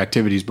extracurricular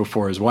activities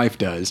before his wife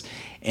does.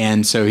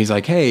 And so he's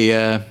like, hey,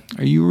 are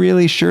you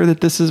really sure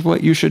that this is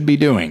what you should be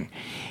doing?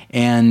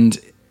 And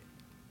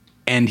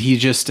he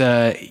just,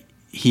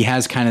 he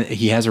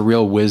has a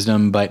real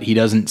wisdom, but he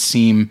doesn't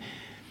seem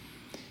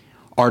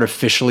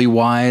artificially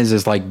wise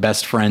as like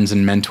best friends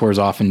and mentors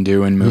often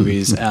do in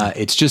movies.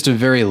 It's just a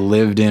very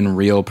lived in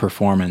real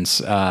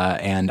performance.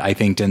 And I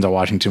think Denzel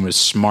Washington was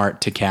smart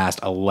to cast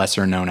a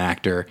lesser known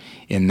actor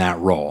in that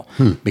role,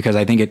 because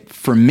I think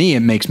for me,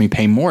 it makes me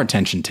pay more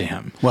attention to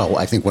him. Well,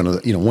 I think one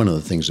of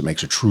the things that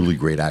makes a truly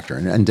great actor,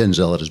 and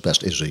Denzel at his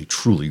best is a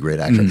truly great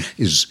actor,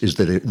 is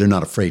that they're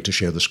not afraid to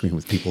share the screen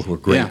with people who are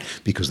great,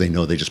 because they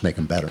know they just make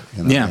them better.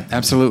 You know? Yeah,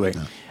 absolutely.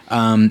 Yeah.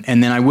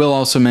 And then I will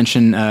also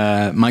mention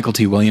Michael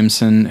T.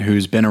 Williamson,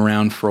 who's been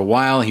around for a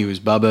while. He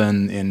was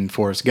Bubba in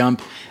Forrest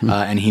Gump,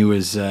 and he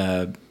was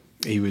in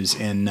he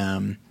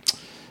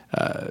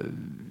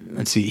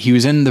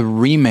was in the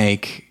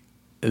remake,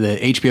 the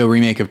HBO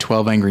remake of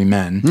 12 Angry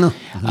Men,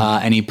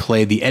 and he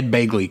played the Ed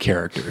Begley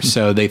character.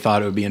 So they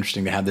thought it would be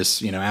interesting to have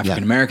this, you know,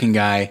 African American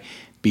guy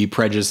be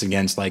prejudiced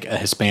against like a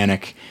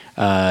Hispanic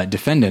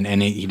defendant,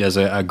 and he does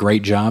a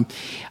great job.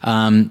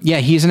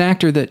 He's an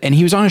actor and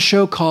he was on a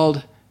show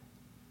called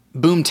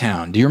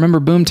Boomtown. Do you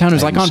remember Boomtown? It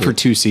was like on for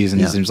 2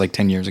 seasons. It was like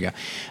 10 years ago.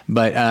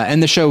 But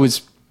and the show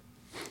was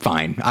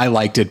fine. I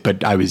liked it,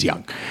 but I was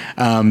young.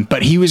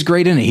 But he was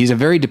great in it. He's a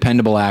very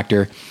dependable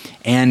actor.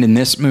 And in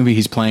this movie,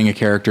 he's playing a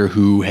character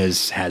who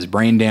has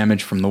brain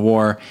damage from the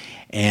war.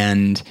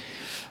 And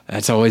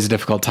that's always a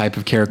difficult type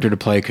of character to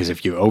play, because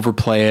if you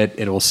overplay it,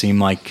 it'll seem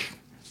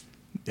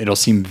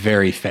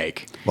very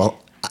fake.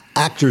 Well,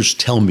 actors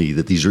tell me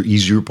that these are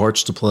easier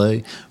parts to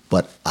play,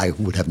 but I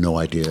would have no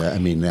idea. I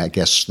mean, I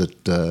guess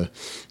that,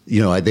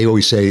 they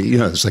always say,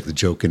 it's like the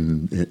joke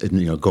in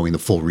going the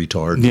full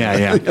retard.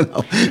 Yeah.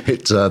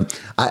 It's,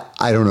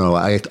 I don't know.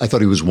 I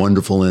thought he was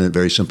wonderful in it,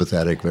 very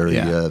sympathetic,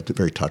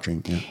 very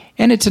touching. Yeah.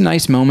 And it's a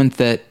nice moment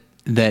that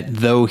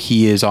though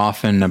he is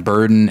often a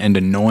burden and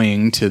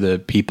annoying to the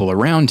people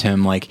around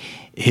him, like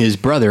his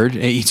brother,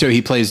 so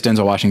he plays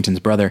Denzel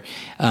Washington's brother,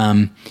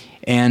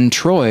 and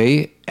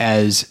Troy,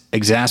 as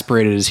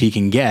exasperated as he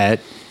can get,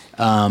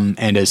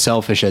 and as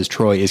selfish as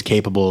Troy is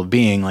capable of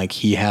being, like,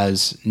 he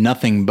has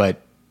nothing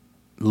but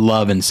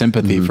love and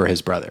sympathy for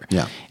his brother.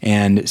 Yeah.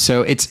 And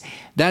so it's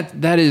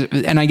that is,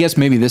 and I guess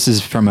maybe this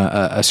is from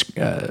a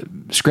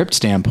script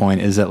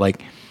standpoint, is that,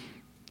 like,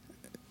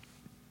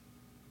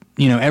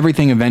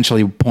 everything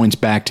eventually points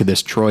back to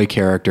this Troy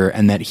character,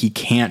 and that he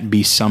can't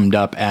be summed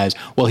up as,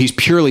 well, he's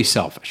purely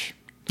selfish.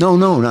 No,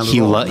 not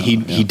at all.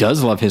 He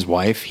does love his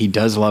wife. He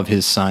does love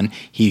his son.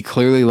 He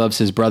clearly loves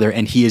his brother,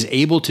 and he is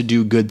able to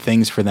do good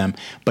things for them,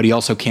 but he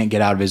also can't get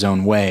out of his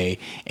own way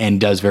and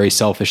does very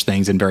selfish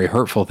things and very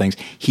hurtful things.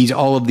 He's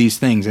all of these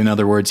things. In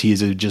other words,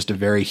 he's just a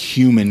very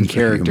human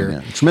character.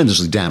 Human,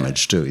 tremendously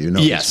damaged, too.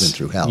 Yes. He's been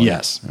through hell.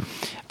 Yes.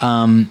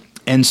 Yeah.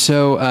 And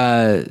so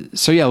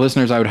yeah,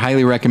 listeners, I would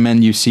highly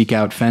recommend you seek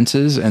out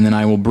Fences, and then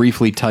I will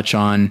briefly touch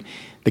on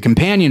the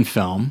companion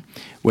film,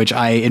 which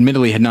I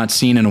admittedly had not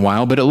seen in a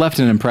while, but it left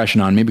an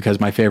impression on me because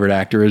my favorite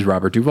actor is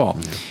Robert Duvall.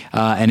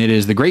 And it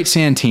is The Great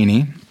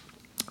Santini,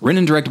 written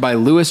and directed by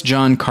Louis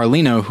John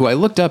Carlino, who I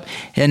looked up,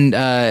 and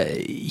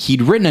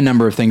he'd written a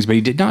number of things, but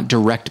he did not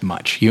direct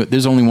much.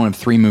 There's only one of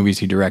 3 movies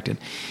he directed.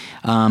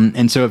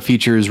 And so it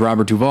features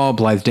Robert Duvall,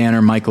 Blythe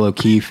Danner, Michael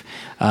O'Keefe,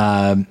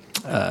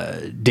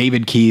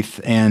 David Keith,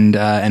 and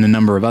a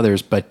number of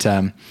others. But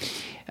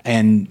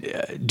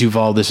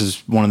Duvall, this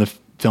is one of the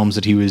films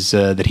that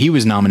he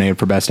was nominated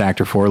for Best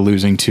Actor for,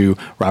 losing to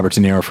Robert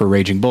De Niro for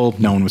Raging Bull.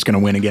 No one was going to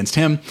win against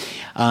him.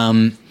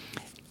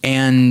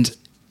 And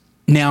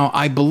now,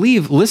 I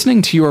believe,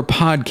 listening to your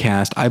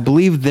podcast, I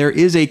believe there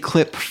is a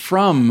clip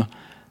from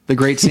The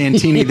Great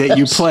Santini that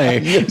you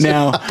play. Yes.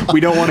 Now, we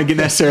don't want to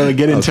necessarily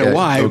get into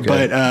why,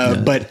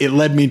 but it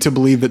led me to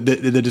believe that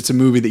it's a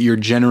movie that you're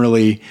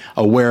generally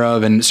aware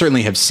of and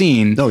certainly have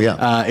seen. Oh,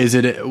 yeah.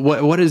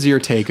 What is your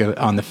take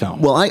on the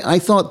film? Well, I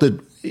thought that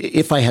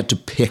if I had to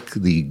pick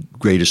the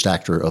greatest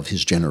actor of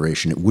his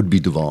generation, it would be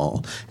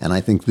Duvall. And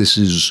I think this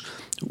is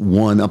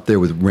one up there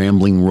with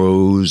Rambling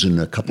Rose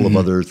and a couple of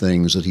other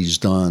things that he's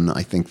done.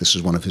 I think this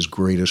is one of his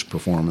greatest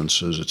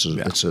performances.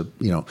 The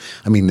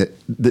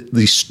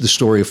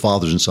story of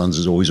Fathers and Sons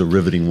is always a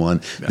riveting one.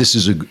 Yeah. This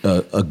is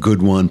a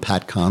good one.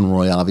 Pat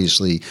Conroy,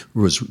 obviously,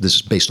 this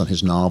is based on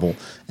his novel,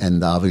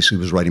 and obviously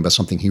was writing about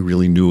something he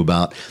really knew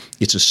about.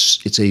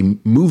 It's a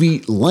movie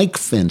like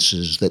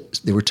Fences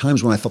that there were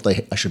times when I felt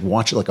I should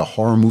watch it like a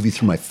horror movie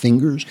through my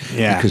fingers,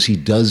 because he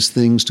does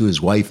things to his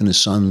wife and his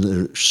son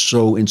that are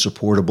so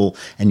insupportable.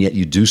 And yet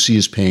you do see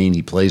his pain.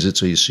 He plays it,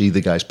 so you see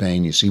the guy's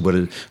pain. You see what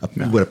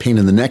a pain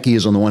in the neck he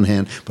is on the one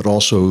hand, but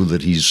also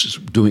that he's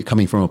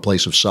coming from a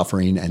place of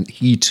suffering. And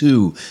he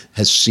too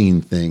has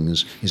seen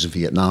things. He's a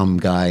Vietnam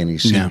guy, and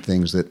he's seen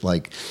things that,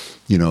 like,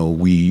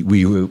 we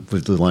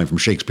with the line from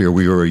Shakespeare,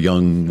 "We are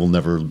young, we'll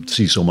never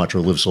see so much or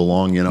live so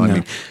long." I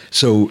mean,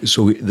 so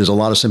there's a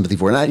lot of sympathy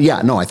for it.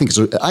 And I think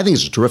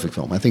it's a terrific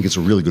film. I think it's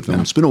a really good film.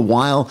 Yeah. It's been a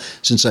while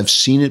since I've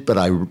seen it, but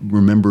I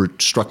remember it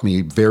struck me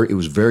it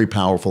was very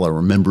powerful. I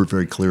remember it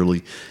very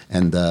clearly,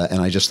 and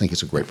I just think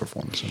it's a great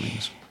performance.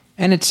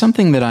 And it's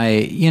something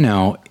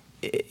that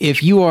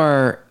if you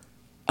are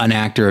an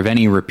actor of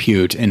any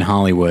repute in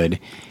Hollywood,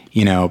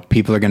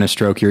 people are going to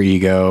stroke your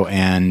ego,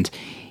 and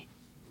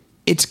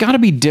it's got to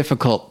be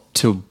difficult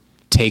to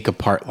take a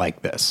part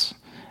like this,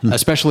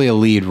 especially a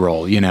lead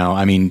role.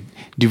 I mean,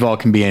 Duvall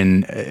can be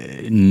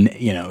in,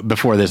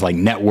 before there's like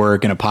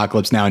Network and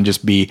Apocalypse Now and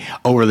just be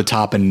over the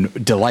top and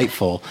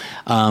delightful.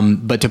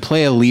 But to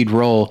play a lead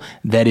role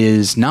that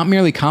is not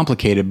merely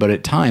complicated, but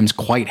at times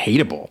quite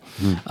hateable.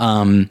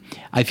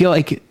 I feel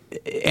like,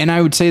 and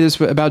I would say this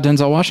about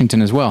Denzel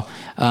Washington as well,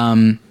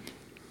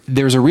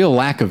 there's a real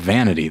lack of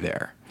vanity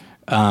there.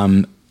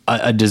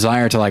 A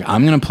desire to, like,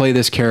 I'm going to play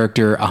this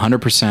character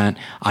 100%.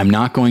 I'm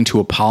not going to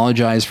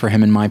apologize for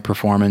him in my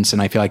performance.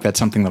 And I feel like that's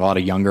something that a lot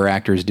of younger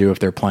actors do if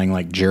they're playing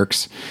like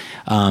jerks,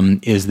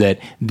 is that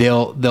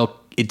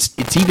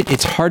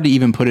it's hard to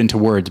even put into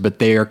words, but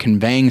they are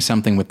conveying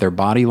something with their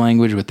body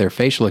language, with their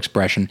facial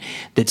expression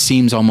that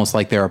seems almost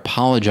like they're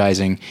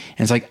apologizing. And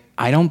it's like,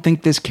 I don't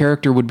think this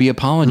character would be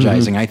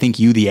apologizing. I think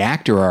you, the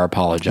actor, are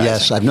apologizing.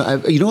 Yes,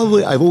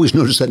 I've always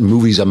noticed that in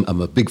movies.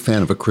 I'm a big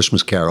fan of A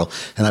Christmas Carol,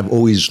 and I've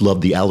always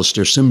loved the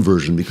Alastair Sim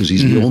version because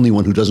he's the only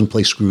one who doesn't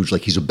play Scrooge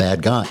like he's a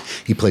bad guy.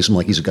 He plays him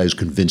like he's a guy who's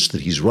convinced that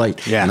he's right.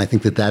 Yeah. And I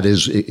think that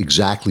is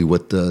exactly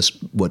what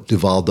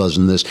Duvall does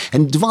in this.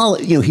 And Duvall,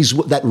 he's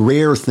that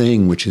rare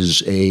thing, which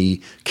is a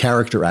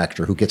character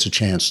actor who gets a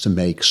chance to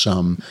make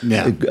some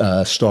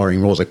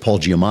starring roles. Like Paul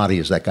Giamatti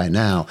is that guy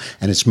now,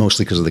 and it's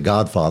mostly because of The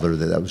Godfather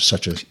that was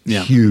such a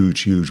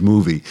huge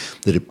movie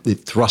that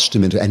it thrust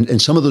him into.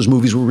 And some of those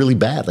movies were really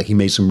bad. Like he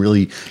made some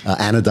really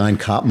anodyne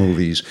cop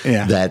movies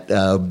that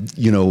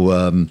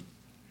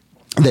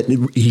that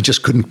he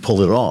just couldn't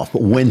pull it off.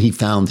 But when he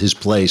found his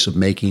place of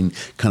making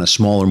kind of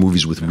smaller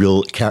movies with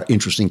real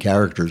interesting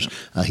characters,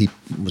 he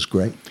was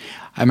great.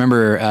 I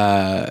remember,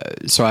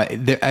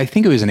 I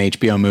think it was an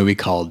HBO movie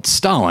called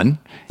Stalin,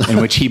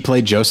 in which he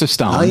played Joseph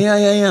Stalin. Oh,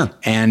 yeah.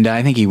 And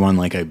I think he won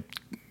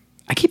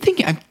I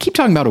keep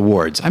talking about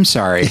awards. I'm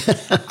sorry.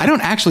 I don't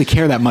actually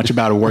care that much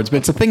about awards, but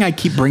it's a thing I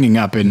keep bringing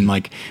up in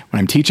when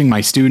I'm teaching my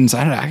students.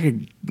 I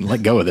could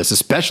let go of this,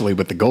 especially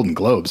with the Golden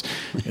Globes.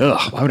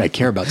 Ugh, why would I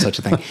care about such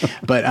a thing?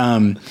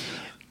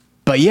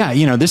 But yeah,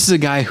 this is a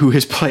guy who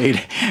has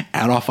played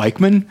Adolf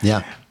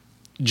Eichmann,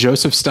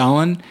 Joseph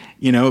Stalin,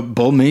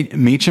 Bull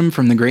Meacham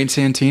from The Great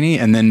Santini,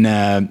 and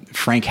then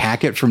Frank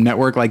Hackett from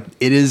Network.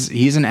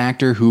 He's an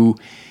actor who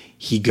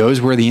he goes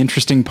where the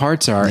interesting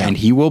parts are, and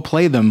he will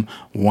play them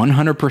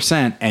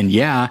 100%. And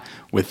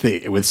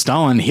with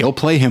Stalin, he'll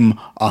play him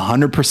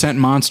 100%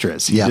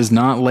 monstrous. He does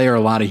not layer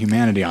a lot of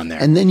humanity on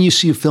there. And then you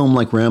see a film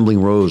like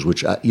Rambling Rose,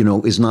 which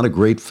is not a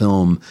great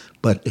film,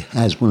 but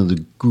has one of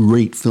the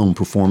great film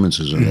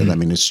performances in it. I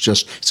mean,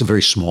 it's a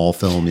very small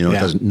film.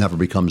 It never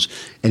becomes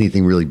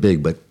anything really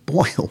big. But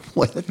boy,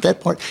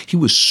 that part, he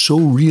was so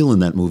real in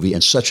that movie,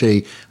 and such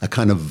a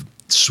kind of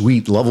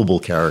sweet, lovable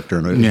character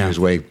in his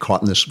way,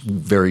 caught in this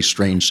very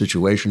strange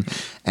situation.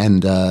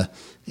 And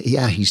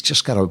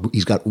he's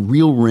got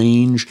real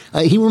range.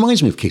 He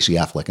reminds me of Casey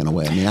Affleck in a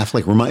way. I mean,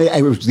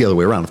 it was the other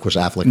way around. Of course,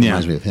 Affleck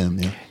reminds me of him.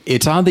 Yeah.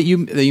 It's odd that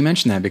you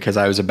mentioned that, because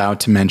I was about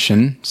to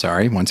mention,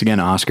 once again,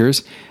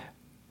 Oscars.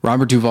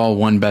 Robert Duvall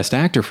won Best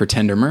Actor for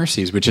Tender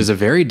Mercies, which is a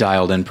very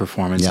dialed-in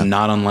performance, and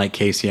not unlike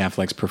Casey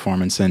Affleck's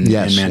performance in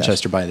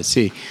Manchester by the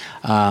Sea.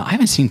 I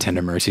haven't seen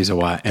Tender Mercies in a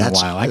while. I gotta watch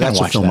that. That's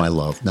a film I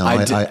love. No,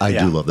 I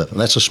do love that.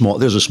 There's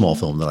a small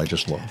film that I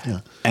just love.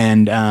 Yeah.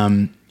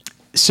 And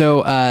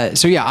so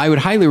I would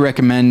highly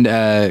recommend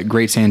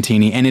Great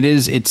Santini, and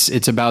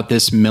it's about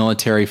this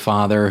military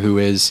father who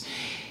is,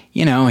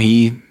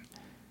 he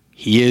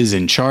is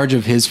in charge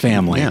of his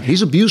family. Yeah,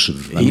 he's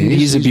abusive.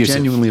 He's abusive.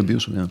 Genuinely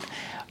abusive. Yeah.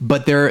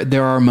 But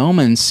there are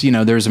moments,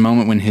 there's a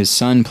moment when his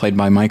son, played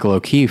by Michael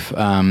O'Keefe,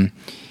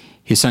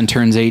 his son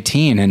turns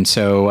 18, and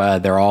so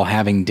they're all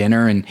having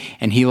dinner,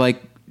 and he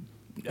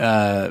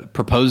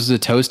proposes a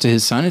toast to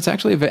his son. It's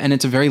actually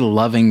it's a very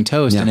loving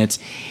toast, and it's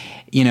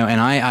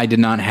and I did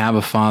not have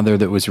a father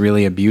that was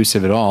really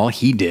abusive at all.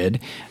 He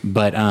did,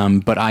 but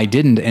I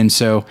didn't, and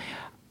so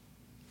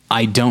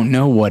I don't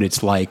know what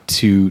it's like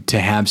to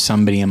have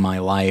somebody in my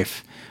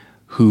life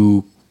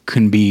who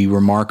can be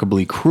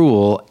remarkably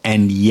cruel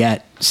and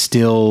yet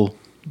still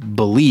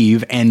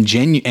believe and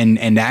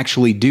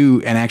actually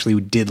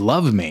did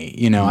love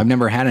me. I've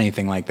never had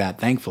anything like that,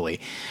 thankfully.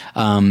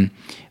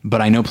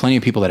 But I know plenty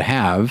of people that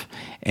have,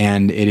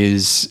 and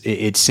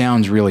it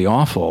sounds really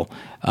awful.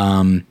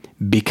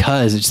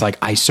 Because it's like,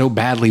 I so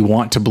badly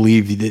want to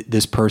believe that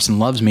this person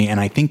loves me,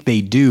 and I think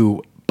they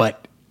do, but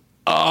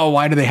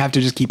why do they have to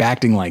just keep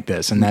acting like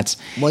this? And that's...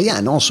 Well, yeah,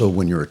 and also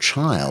when you're a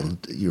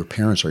child, your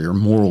parents are your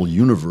moral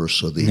universe,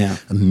 so the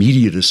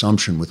immediate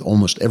assumption with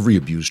almost every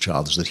abused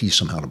child is that he's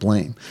somehow to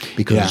blame.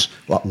 Because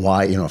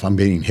why, if I'm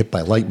being hit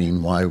by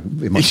lightning, why,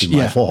 it must be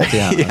my fault.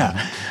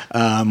 Yeah.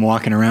 I'm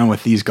walking around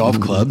with these golf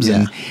clubs.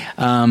 And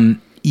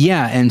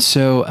and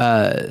so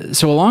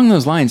along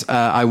those lines,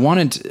 I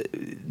wanted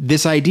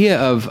this idea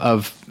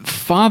of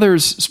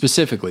fathers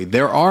specifically.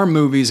 There are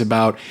movies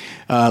about,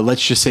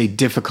 let's just say,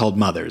 difficult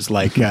mothers,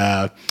 like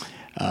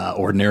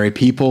Ordinary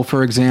People,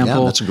 for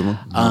example. Yeah, that's a good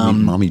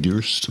one. Mommy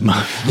Dearest.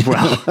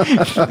 Well,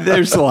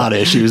 there's a lot of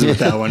issues with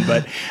that one,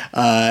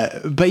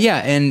 but yeah,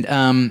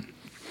 and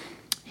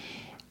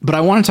but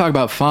I want to talk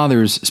about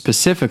fathers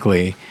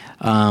specifically,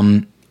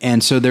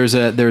 and so there's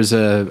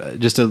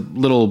just a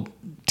little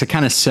to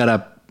kind of set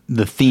up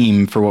the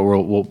theme for what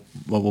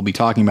we'll be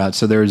talking about.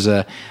 So there's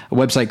a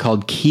website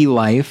called Key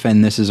Life,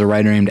 and this is a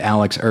writer named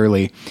Alex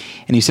Early.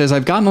 And he says,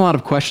 I've gotten a lot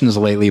of questions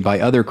lately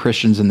by other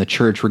Christians in the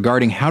church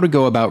regarding how to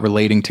go about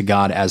relating to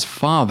God as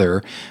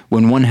Father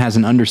when one has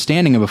an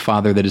understanding of a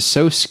Father that is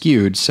so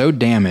skewed, so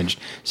damaged,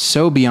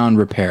 so beyond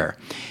repair.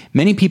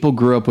 Many people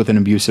grew up with an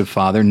abusive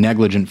father,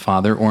 negligent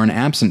father, or an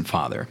absent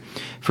father.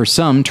 For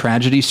some,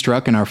 tragedy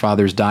struck and our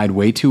fathers died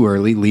way too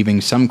early,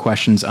 leaving some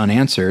questions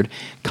unanswered,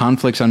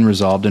 conflicts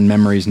unresolved, and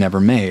memories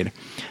never made.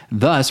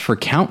 Thus, for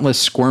countless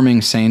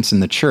squirming saints in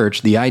the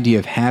church, the idea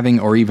of having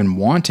or even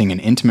wanting an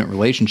intimate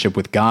relationship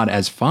with God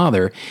as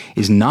Father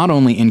is not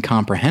only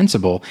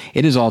incomprehensible,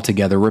 it is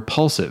altogether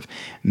repulsive.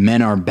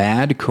 Men are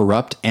bad,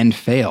 corrupt, and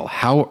fail.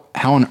 How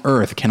on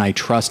earth can I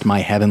trust my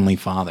heavenly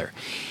Father?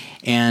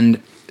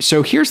 And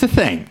so here's the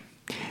thing.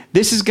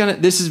 This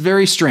is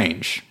very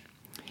strange.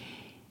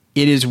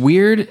 It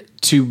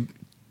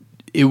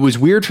was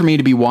weird for me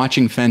to be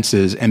watching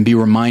Fences and be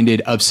reminded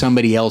of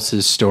somebody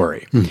else's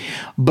story.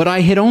 But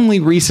I had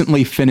only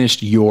recently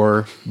finished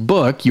your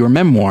book, your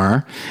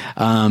memoir,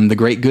 The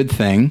Great Good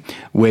Thing,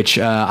 which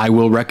I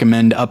will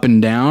recommend up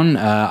and down.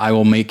 I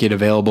will make it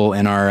available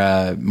in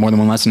our More Than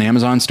One Lesson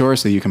Amazon store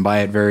so you can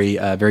buy it very,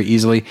 very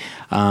easily.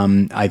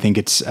 I think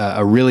it's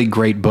a really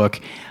great book.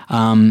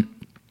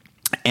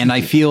 And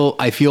it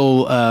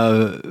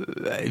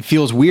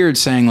feels weird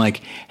saying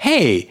like,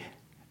 hey,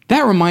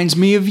 that reminds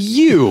me of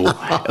you.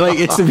 Like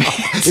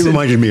it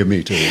reminded me of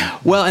me too.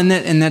 Well,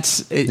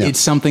 it's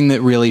something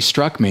that really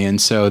struck me.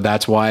 And so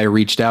that's why I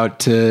reached out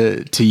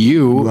to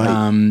you,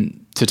 right,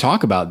 to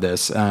talk about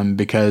this.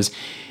 Because,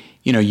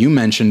 you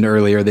mentioned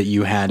earlier that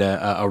you had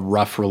a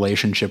rough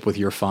relationship with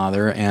your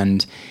father,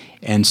 and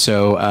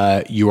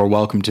so you are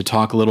welcome to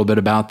talk a little bit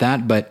about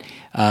that. But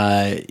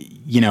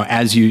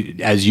as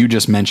you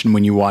just mentioned,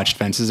 when you watched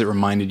Fences, it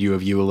reminded you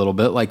of you a little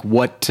bit. Like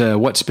what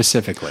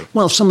specifically?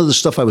 Well, some of the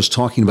stuff I was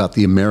talking about,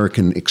 the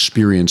American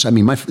experience. I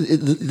mean,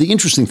 the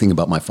interesting thing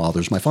about my father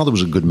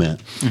was a good man.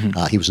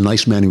 Mm-hmm. He was a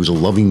nice man. He was a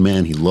loving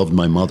man. He loved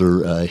my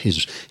mother.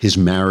 His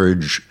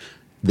marriage,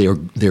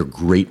 their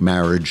great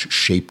marriage,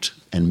 shaped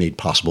and made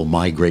possible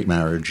my great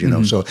marriage,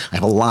 Mm-hmm. So I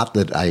have a lot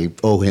that I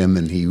owe him,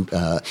 and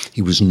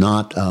he was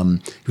not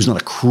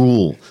a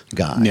cruel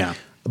guy. Yeah.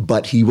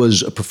 But he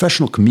was a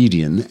professional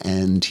comedian,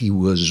 and he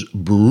was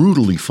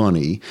brutally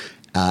funny,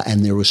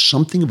 and there was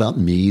something about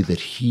me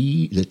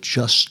that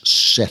just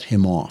set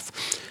him off.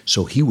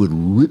 So he would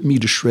rip me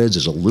to shreds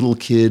as a little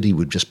kid. He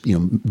would just,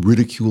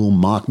 ridicule,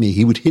 mock me.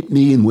 He would hit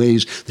me in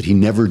ways that he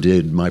never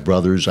did. My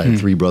brothers, I had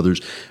three brothers.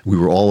 We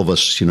were all of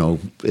us,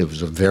 it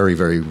was a very,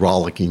 very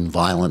rollicking,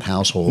 violent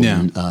household.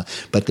 Yeah. And,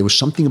 but there was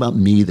something about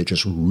me that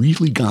just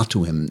really got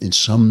to him in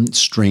some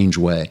strange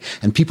way.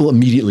 And people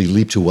immediately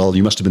leaped to, well,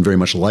 you must have been very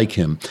much like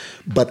him.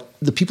 But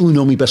the people who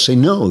know me best say,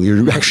 no,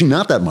 you're actually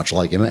not that much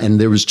like him. And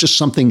there was just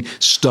something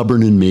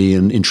stubborn in me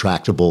and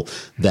intractable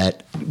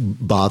that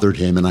bothered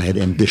him. And I had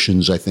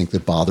ambitions, I think,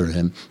 that bothered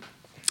him.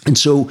 And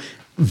so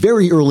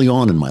very early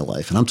on in my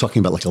life, and I'm talking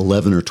about like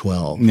 11 or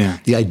 12,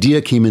 the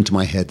idea came into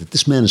my head that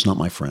this man is not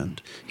my friend.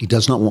 He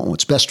does not want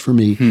what's best for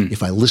me.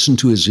 If I listen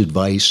to his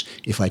advice,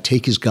 if I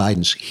take his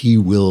guidance, he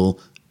will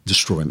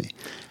destroy me.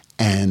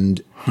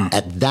 And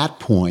at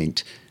that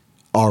point,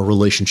 our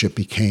relationship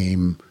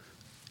became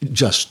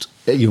just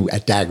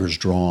at daggers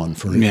drawn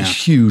for a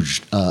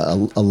huge, a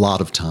lot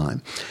of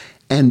time.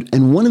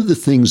 And one of the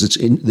things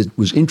that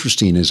was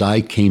interesting as I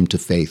came to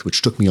faith,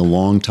 which took me a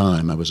long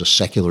time. I was a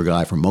secular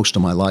guy for most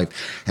of my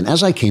life. And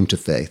as I came to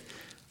faith,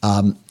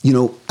 I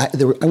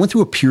went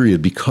through a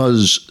period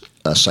because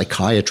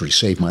psychiatry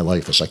saved my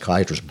life. A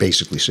psychiatrist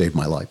basically saved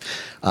my life.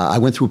 I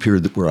went through a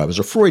period where I was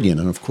a Freudian.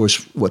 And of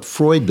course, what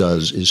Freud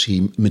does is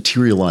he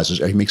materializes,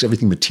 he makes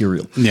everything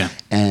material. Yeah.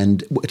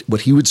 And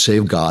what he would say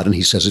of God, and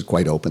he says it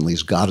quite openly,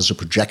 is God is a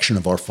projection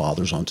of our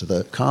fathers onto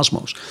the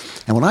cosmos.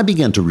 And what I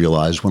began to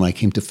realize when I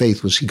came to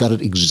faith was he got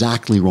it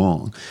exactly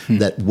wrong,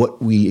 that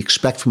what we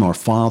expect from our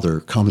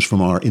Father comes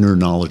from our inner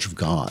knowledge of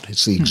God.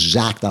 It's the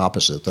exact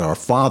opposite, that our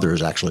Father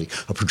is actually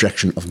a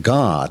projection of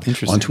God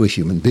onto a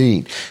human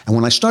being. And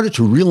when I started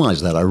to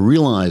realize that, I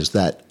realized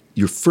that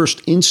your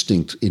first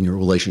instinct in your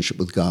relationship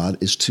with God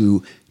is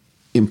to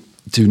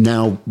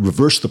now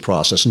reverse the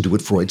process and do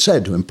what Freud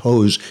said, to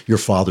impose your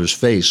father's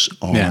face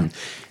on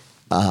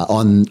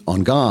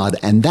God.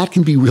 And that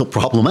can be real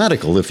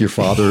problematical if your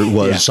father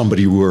was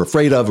somebody you were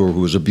afraid of or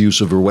who was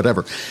abusive or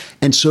whatever.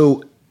 And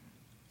so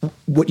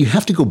what you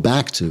have to go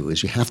back to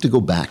is the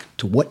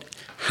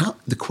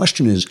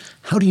question is,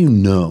 how do you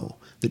know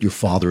that your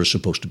father is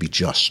supposed to be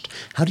just?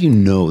 How do you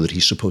know that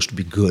he's supposed to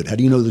be good? How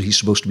do you know that he's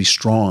supposed to be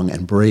strong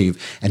and brave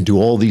and do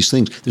all these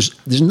things?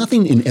 There's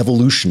nothing in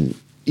evolution,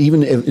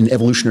 even in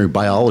evolutionary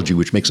biology,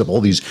 which makes up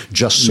all these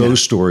just so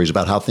stories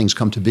about how things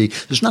come to be.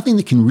 There's nothing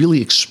that can really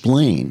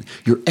explain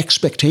your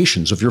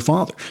expectations of your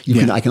father.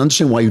 I can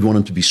understand why you'd want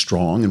him to be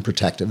strong and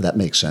protective. That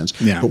makes sense.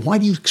 Yeah. But why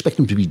do you expect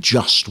him to be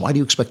just? Why do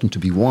you expect him to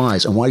be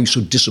wise? And why are you so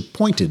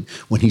disappointed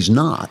when he's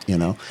not?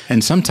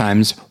 And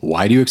sometimes,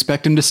 why do you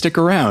expect him to stick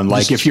around?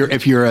 Like if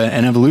you're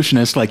an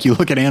evolutionist, like you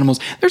look at animals,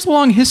 there's a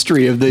long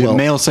history of the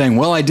male saying,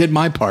 "Well, I did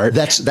my part.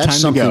 That's time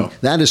something. To go."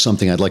 That is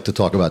something I'd like to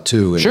talk about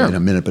too in a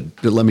minute.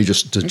 But let me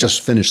just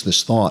finish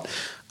this thought.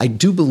 I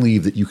do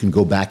believe that you can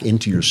go back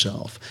into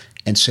yourself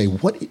and say,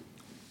 what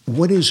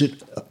is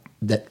it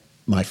that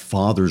my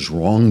father's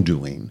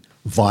wrongdoing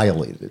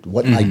violated?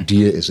 What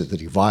idea is it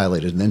that he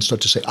violated? And then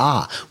start to say,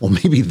 well,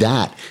 maybe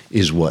that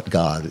is what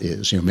God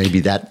is. Maybe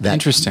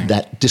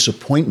that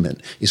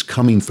disappointment is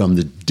coming from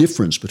the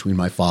difference between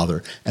my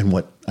father and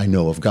what I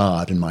know of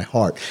God in my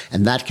heart.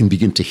 And that can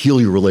begin to heal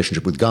your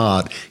relationship with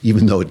God,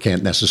 even though it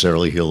can't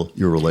necessarily heal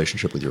your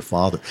relationship with your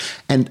father.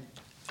 And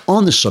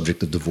on the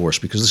subject of divorce,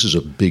 because this is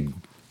a big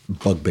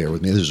bugbear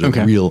with me, this is a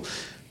real...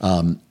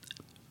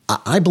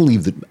 I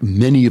believe that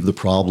many of the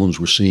problems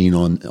we're seeing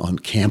on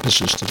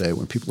campuses today,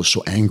 when people are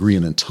so angry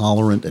and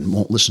intolerant and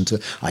won't listen to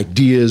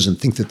ideas and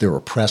think that they're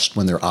oppressed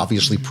when they're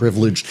obviously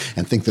privileged,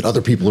 and think that other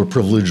people are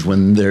privileged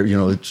when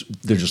they're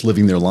just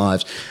living their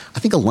lives. I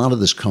think a lot of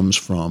this comes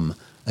from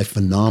a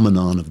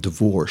phenomenon of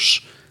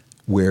divorce,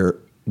 where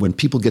when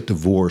people get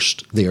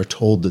divorced, they are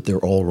told that they're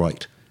all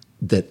right,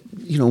 that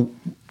you'll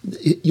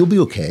be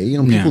okay.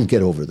 People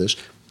get over this.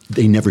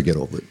 They never get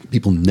over it.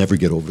 People never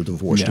get over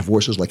divorce. Yeah.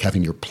 Divorce is like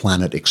having your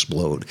planet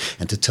explode.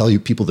 And to tell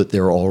you people that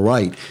they're all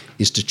right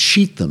is to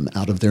cheat them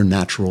out of their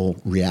natural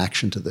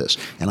reaction to this.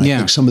 And I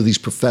think some of these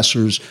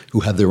professors who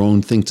have their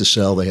own thing to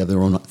sell, they have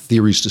their own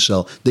theories to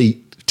sell, they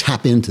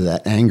tap into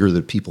that anger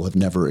that people have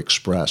never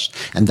expressed.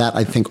 And that,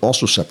 I think,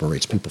 also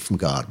separates people from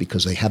God,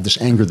 because they have this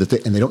anger and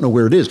they don't know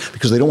where it is,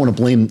 because they don't want to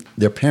blame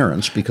their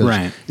parents,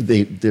 because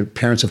their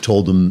parents have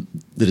told them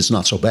that it's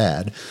not so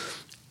bad.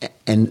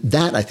 And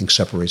that, I think,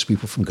 separates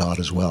people from God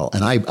as well.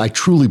 And I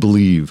truly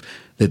believe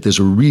that there's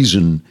a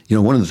reason.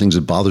 One of the things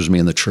that bothers me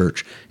in the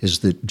church is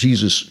that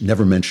Jesus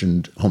never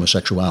mentioned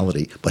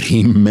homosexuality, but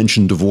he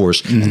mentioned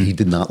divorce, and he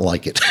did not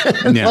like it.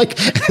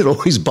 It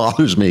always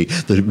bothers me,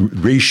 the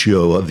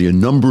ratio of the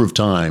number of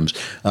times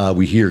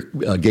we hear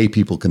gay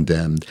people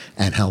condemned,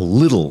 and how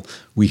little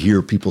we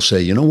hear people say,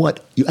 you know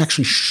what, you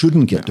actually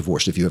shouldn't get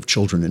divorced if you have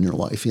children in your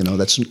life.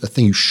 That's a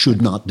thing you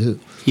should not do.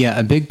 Yeah,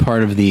 a big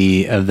part of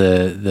the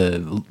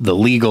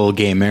legal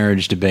gay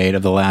marriage debate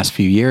of the last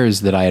few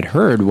years that I had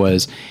heard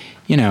was,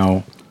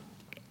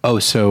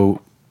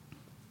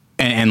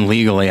 and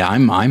legally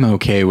I'm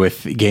okay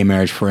with gay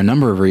marriage for a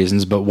number of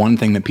reasons, but one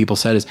thing that people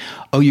said is,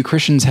 you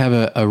Christians have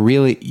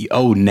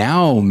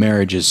now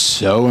marriage is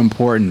so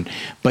important,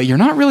 but you're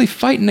not really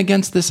fighting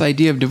against this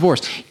idea of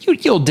divorce.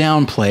 You'll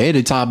downplay it.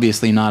 It's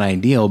obviously not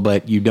ideal,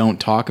 but you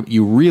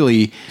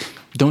really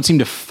don't seem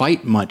to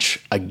fight much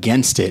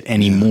against it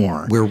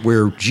anymore.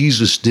 Where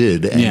Jesus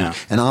did.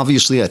 And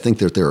obviously, I think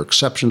that there are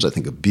exceptions. I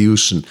think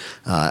abuse and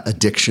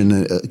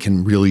addiction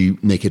can really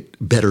make it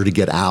better to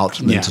get out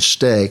than to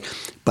stay.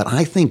 But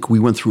I think we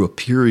went through a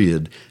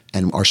period,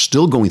 and are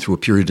still going through a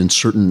period in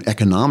certain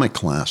economic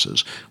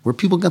classes, where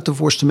people got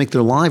divorced to make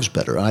their lives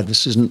better.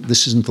 This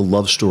isn't the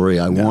love story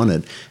I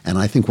wanted. And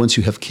I think once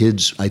you have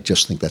kids, I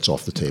just think that's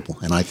off the table.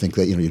 And I think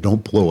that you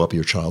don't blow up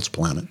your child's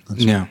planet.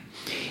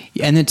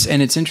 And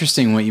it's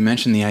interesting what you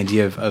mentioned, the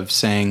idea of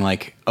saying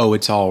like,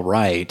 it's all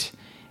right.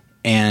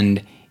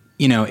 And,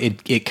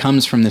 it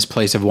comes from this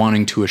place of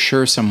wanting to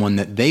assure someone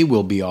that they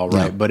will be all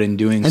right, but in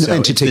doing so...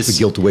 And to take the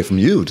guilt away from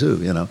you,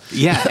 too,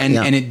 Yeah,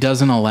 and it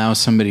doesn't allow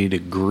somebody to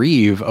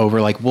grieve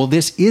over like, well,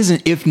 this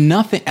isn't, if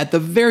nothing, at the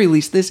very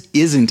least, this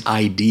isn't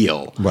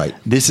ideal. Right.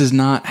 This is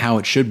not how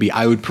it should be.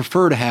 I would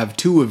prefer to have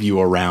two of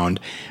you around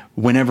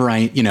whenever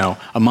a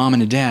mom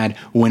and a dad,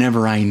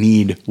 whenever I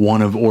need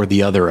one of or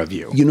the other of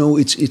you.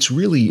 It's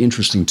really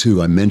interesting, too.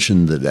 I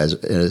mentioned that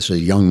as a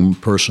young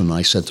person,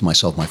 I said to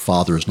myself, my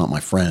father is not my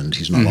friend.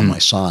 He's not on my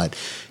side.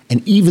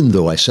 And even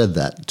though I said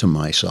that to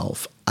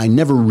myself, I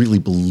never really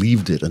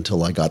believed it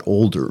until I got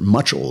older,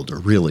 much older,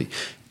 really.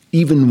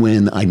 Even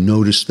when I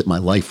noticed that my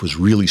life was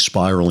really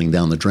spiraling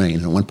down the drain,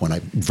 and at one point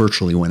I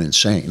virtually went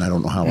insane. I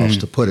don't know how else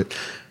to put it.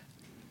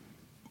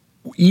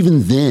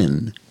 Even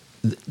then,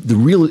 the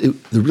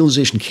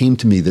realization came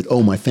to me that,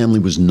 my family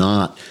was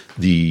not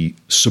the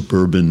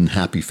suburban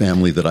happy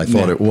family that I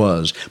thought it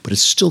was. But it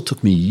still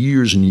took me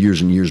years and years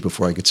and years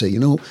before I could say,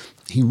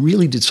 he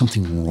really did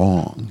something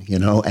wrong,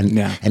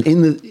 And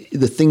in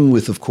the thing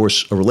with, of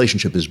course, a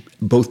relationship is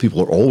both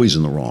people are always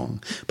in the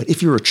wrong. But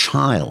if you're a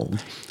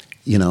child,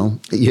 you're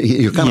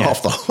kind of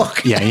off the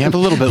hook. Yeah, you have a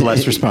little bit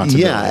less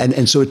responsibility.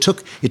 And so it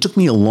took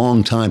me a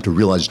long time to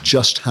realize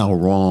just how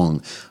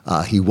wrong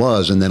he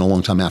was, and then a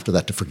long time after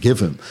that to forgive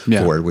him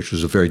for it, which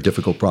was a very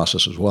difficult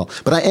process as well.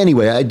 But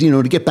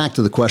to get back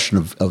to the question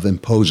of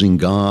imposing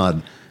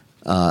God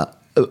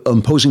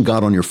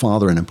on your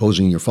father and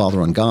imposing your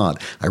father on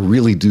God, I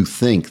really do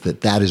think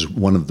that is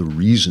one of the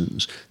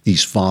reasons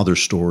these father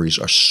stories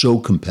are so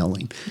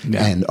compelling,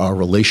 and our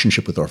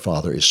relationship with our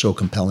father is so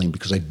compelling,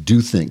 because I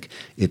do think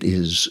it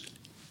is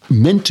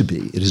meant to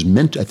be.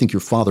 I think your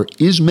father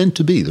is meant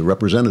to be the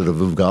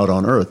representative of God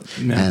on earth.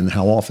 And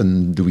how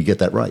often do we get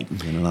that right?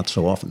 Not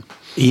so often.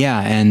 Yeah,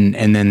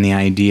 and then the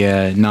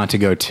idea, not to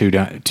go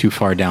too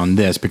far down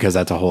this, because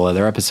that's a whole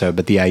other episode,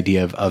 but the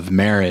idea of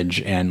marriage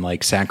and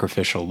like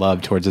sacrificial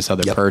love towards this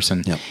other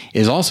person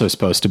is also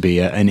supposed to be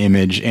an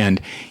image.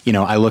 And,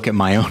 I look at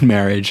my own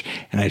marriage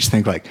and I just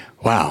think like,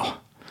 wow,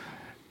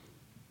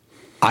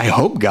 I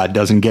hope God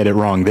doesn't get it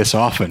wrong this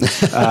often,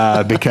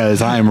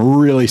 because I am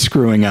really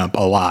screwing up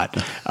a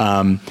lot.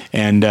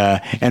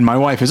 And my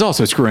wife is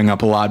also screwing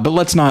up a lot, but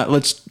let's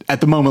at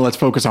the moment, let's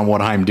focus on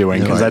what I'm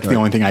doing, because that's the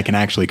only thing I can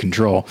actually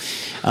control.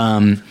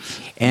 I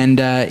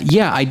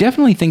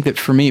definitely think that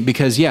for me,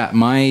 because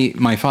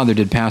my father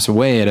did pass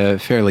away at a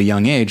fairly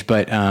young age,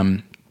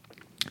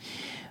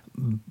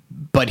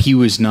 but he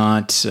was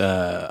not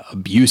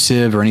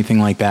abusive or anything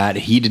like that.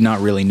 He did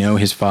not really know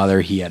his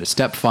father. He had a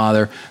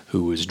stepfather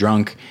who was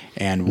drunk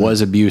and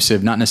was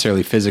abusive, not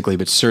necessarily physically,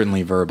 but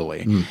certainly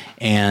verbally.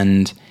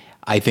 And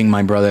I think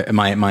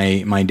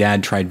my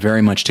dad tried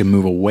very much to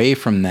move away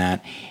from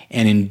that.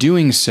 And in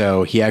doing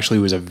so, he actually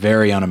was a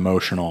very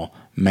unemotional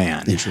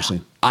man.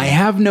 Interesting. I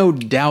have no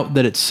doubt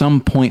that at some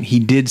point he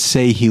did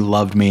say he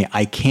loved me.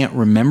 I can't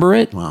remember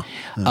it. Wow.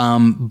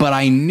 But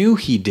I knew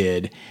he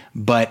did,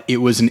 but it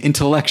was an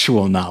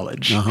intellectual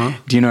knowledge.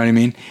 Do you know what I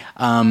mean?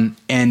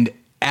 And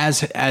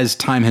as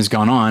time has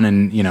gone on,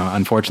 and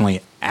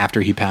unfortunately after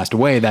he passed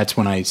away, that's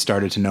when I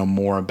started to know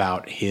more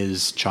about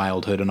his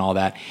childhood and all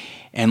that.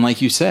 And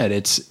like you said,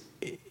 it's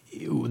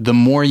the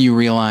more you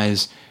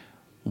realize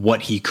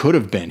what he could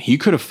have been. He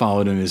could have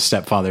followed in his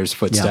stepfather's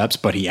footsteps,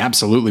 but he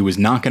absolutely was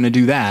not going to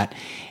do that.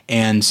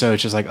 And so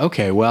it's just like,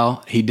 okay,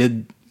 well, he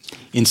did.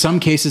 In some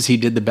cases, he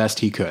did the best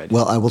he could.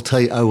 Well, I will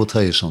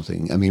tell you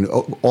something. I mean,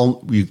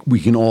 we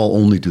can all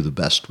only do the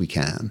best we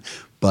can,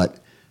 but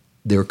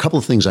there are a couple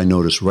of things I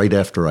noticed right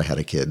after I had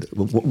a kid.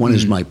 One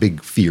is my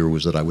big fear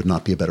was that I would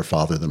not be a better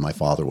father than my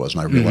father was,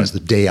 and I realized the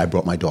day I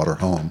brought my daughter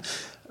home,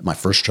 my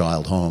first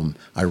child home,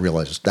 I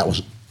realized that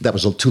was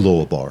too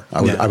low a bar.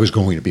 I was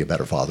going to be a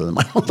better father than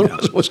my father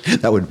was.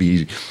 That would be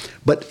easy.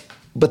 But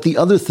the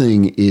other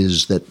thing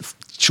is that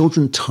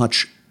children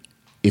touch.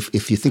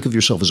 If you think of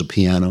yourself as a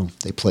piano,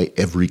 they play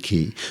every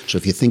key. So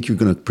if you think you're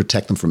going to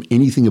protect them from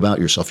anything about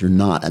yourself, you're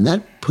not. And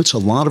that puts a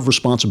lot of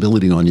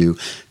responsibility on you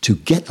to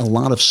get a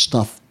lot of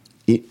stuff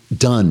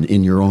done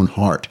in your own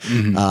heart.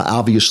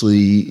 Obviously,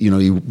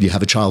 you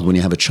have a child when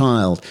you have a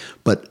child,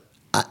 but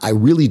I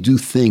really do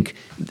think,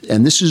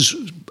 and this is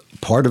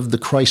part of the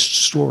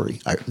Christ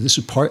story.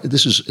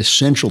 This is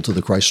essential to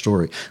the Christ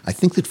story. I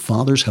think that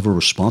fathers have a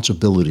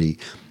responsibility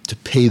to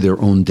pay their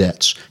own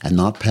debts and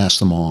not pass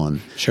them on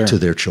to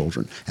their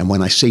children. And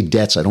when I say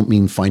debts, I don't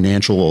mean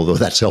financial, although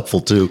that's helpful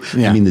too.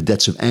 I mean the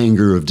debts of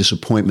anger, of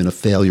disappointment, of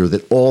failure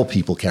that all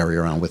people carry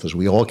around with us.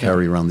 We all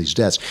carry around these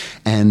debts.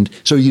 And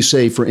so you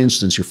say, for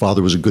instance, your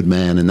father was a good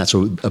man, and that's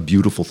a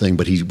beautiful thing,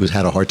 but he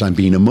had a hard time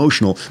being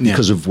emotional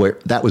because of where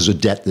that was a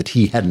debt that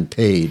he hadn't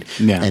paid.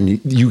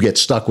 And you get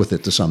stuck with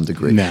it to some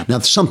degree. Now,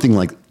 something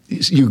like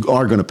you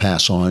are going to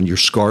pass on. You're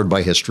scarred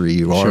by history.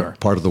 You are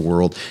part of the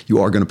world.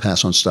 You are going to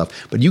pass on stuff.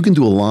 But you can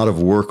do a lot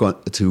of work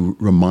to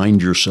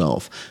remind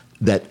yourself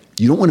that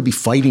you don't want to be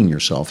fighting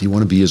yourself. You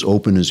want to be as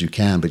open as you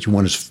can, but you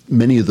want as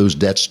many of those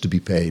debts to be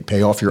paid.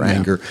 Pay off your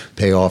anger,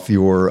 pay off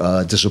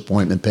your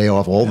disappointment, pay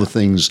off all the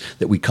things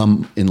that we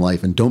come in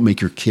life, and don't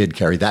make your kid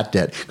carry that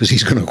debt, because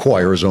he's going to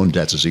acquire his own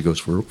debts as he goes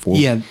forward.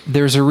 Yeah,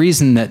 there's a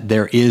reason that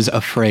there is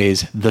a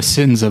phrase, the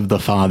sins of the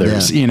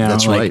fathers.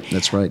 That's right.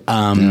 That's right.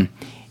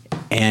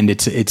 And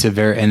it's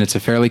a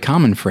fairly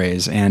common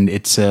phrase, and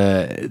it's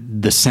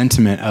the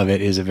sentiment of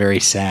it is a very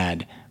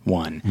sad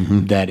one.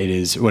 That it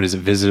is, what is it,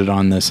 visited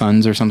on the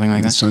sons or something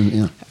like that?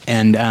 Sun,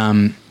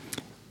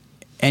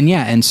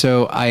 And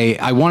so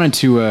I wanted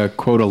to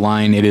quote a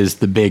line. It's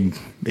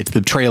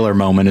the trailer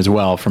moment as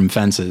well from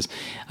Fences,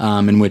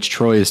 in which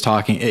Troy is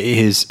talking.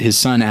 His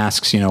son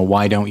asks,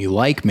 why don't you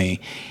like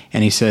me?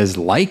 And he says,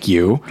 like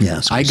you?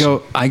 Yes. I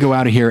go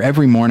out of here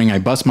every morning. I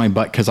bust my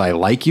butt because I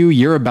like you.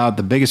 You're about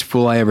the biggest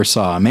fool I ever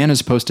saw. A man is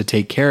supposed to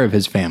take care of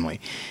his family.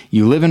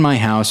 You live in my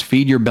house,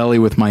 feed your belly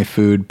with my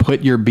food,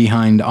 put your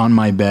behind on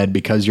my bed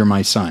because you're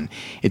my son.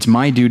 It's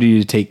my duty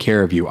to take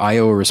care of you. I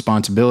owe a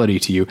responsibility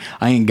to you.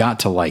 I ain't got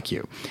to like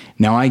you.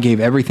 Now, I gave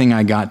everything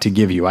I got to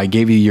give you. I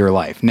gave you your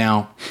life.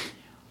 Now,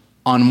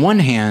 on one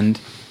hand,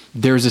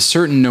 there's a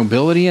certain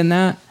nobility in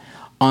that.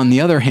 On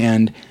the other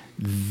hand,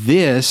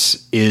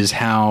 this is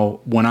how,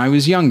 when I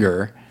was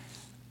younger,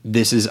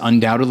 this is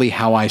undoubtedly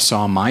how I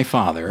saw my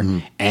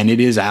father, and it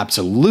is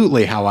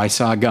absolutely how I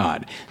saw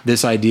God.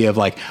 This idea of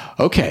like,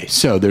 okay,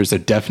 so there's a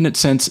definite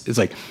sense, it's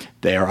like,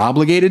 they are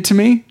obligated to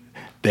me,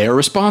 they are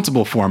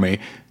responsible for me,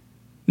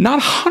 not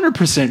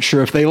 100%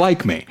 sure if they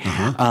like me.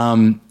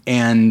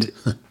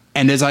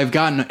 And as I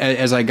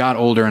got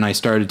older and I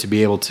started to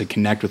be able to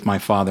connect with my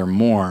father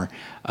more,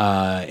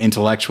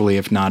 intellectually,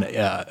 if not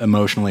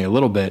emotionally a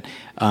little bit,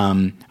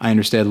 I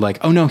understood like,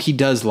 oh no, he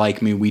does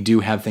like me. We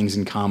do have things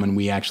in common.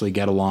 We actually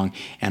get along,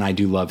 and I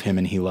do love him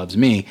and he loves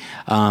me.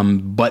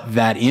 But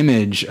that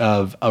image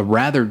of a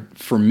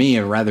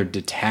rather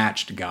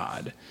detached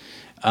God,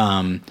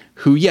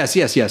 who,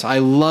 yes, I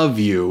love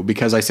you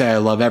because I say I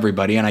love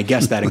everybody, and I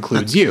guess that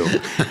includes you.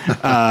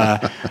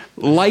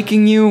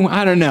 Liking you,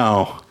 I don't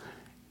know.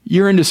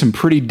 You're into some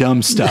pretty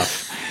dumb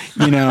stuff.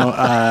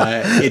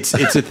 It's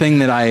a thing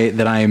that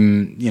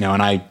I'm,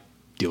 and I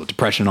deal with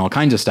depression and all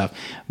kinds of stuff.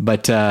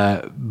 But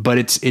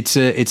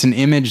it's an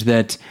image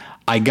that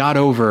I got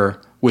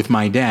over with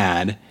my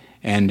dad,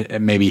 and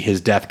maybe his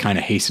death kind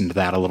of hastened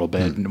that a little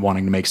bit, and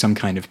wanting to make some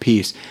kind of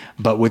peace.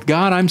 But with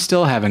God, I'm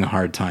still having a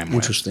hard time with.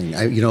 Interesting.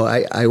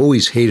 I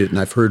always hate it, and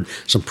I've heard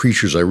some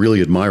preachers I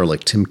really admire,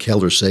 like Tim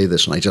Keller, say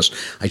this, and I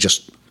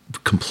just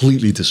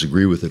completely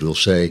disagree with it. He'll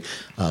say,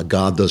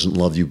 God doesn't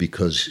love you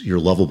because you're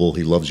lovable.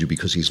 He loves you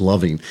because he's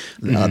loving.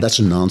 That's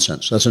a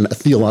nonsense. That's a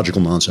theological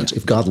nonsense.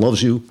 If God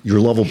loves you, you're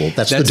lovable.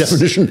 That's the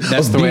definition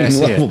of being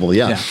lovable.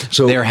 Yeah.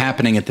 So they're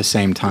happening at the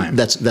same time.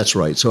 That's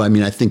right. So,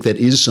 I think that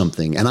is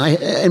something.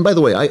 And by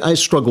the way, I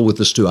struggle with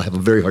this too. I have a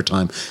very hard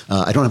time.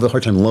 I don't have a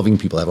hard time loving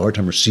people. I have a hard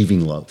time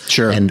receiving love.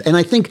 Sure. And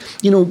I think,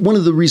 one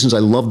of the reasons I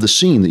love the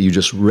scene that you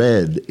just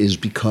read is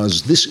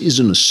because this is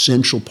an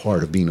essential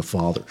part of being a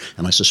father.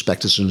 And I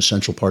suspect it's an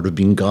essential part of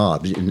being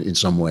God in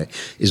some way,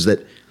 is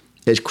that,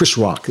 as Chris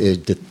Rock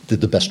did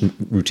the best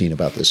routine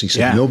about this. He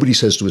said, nobody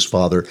says to his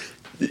father,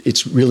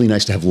 it's really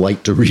nice to have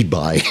light to read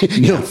by.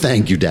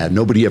 Thank you, Dad.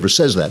 Nobody ever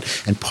says that.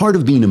 And part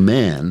of being a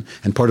man,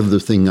 and part of the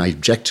thing I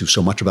object to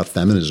so much about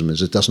feminism,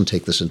 is it doesn't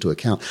take this into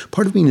account.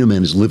 Part of being a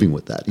man is living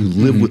with that. You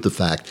live with the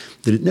fact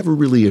that it never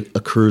really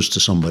occurs to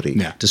somebody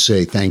to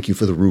say, thank you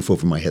for the roof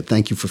over my head.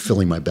 Thank you for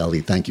filling my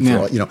belly. Thank you for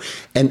all,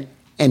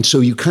 and so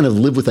you kind of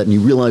live with that, and you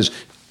realize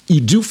you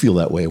do feel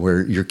that way,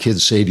 where your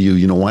kids say to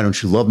you, why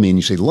don't you love me? And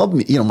you say, love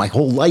me. My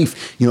whole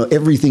life,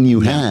 everything you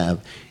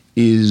have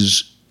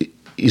is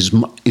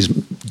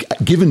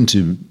given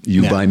to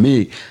you by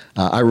me.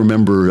 I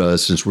remember,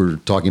 since we're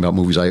talking about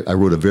movies, I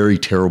wrote a very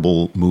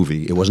terrible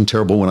movie. It wasn't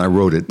terrible when I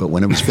wrote it, but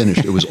when it was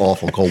finished, it was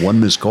awful, called One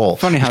Missed Call.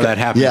 Funny how that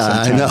happens.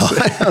 Yeah, sometimes.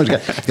 I know.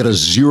 It got a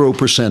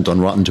 0% on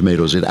Rotten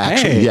Tomatoes. It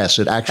actually, that's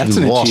an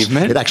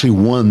achievement. It actually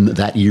won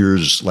that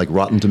year's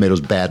Rotten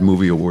Tomatoes Bad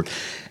Movie Award.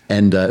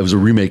 And it was a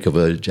remake of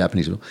a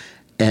Japanese film.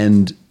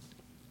 And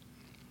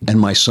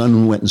my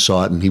son went and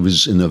saw it, and he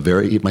was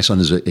my son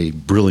is a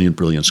brilliant,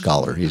 brilliant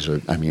scholar.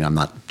 I'm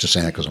not just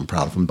saying that because I'm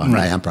proud of him, but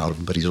I am proud of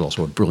him, but he's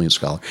also a brilliant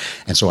scholar.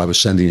 And so I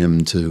was sending him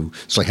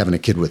it's like having a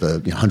kid with a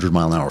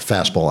 100-mile-an-hour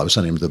fastball. I was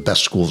sending him to the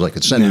best schools I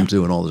could send him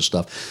to and all this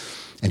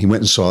stuff. And he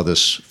went and saw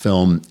this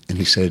film, and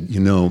he said,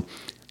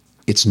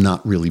 it's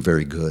not really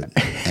very good.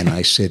 And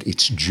I said,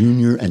 it's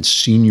junior and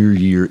senior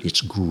year.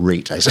 It's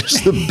great. I said,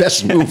 it's the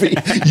best movie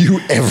you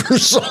ever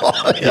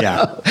saw.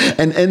 Yeah.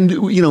 And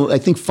I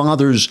think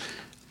fathers,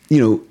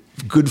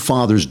 good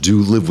fathers do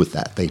live with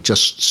that. They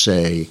just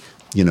say,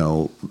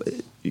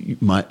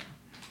 my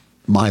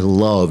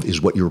love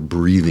is what you're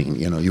breathing.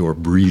 You're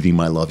breathing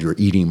my love. You're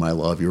eating my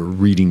love. You're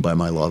reading by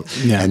my love.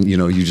 Yeah. And,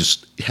 you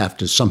just have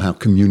to somehow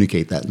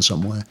communicate that in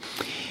some way.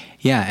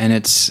 Yeah.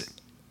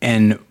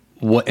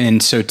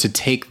 And so to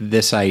take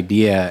this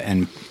idea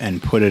and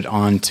put it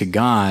on to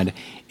God,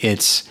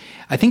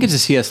 I think it's a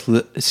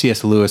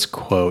C.S. Lewis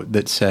quote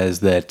that says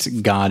that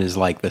God is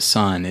like the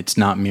sun. It's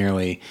not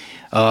merely,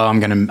 I'm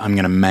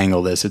gonna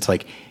mangle this. It's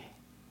like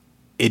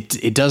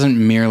it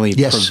doesn't merely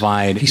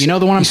provide. The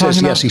one I'm talking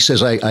about? Yes, he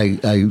says,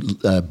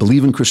 I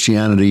believe in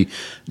Christianity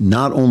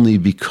not only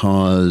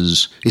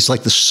because it's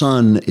like the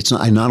sun.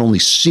 I not only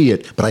see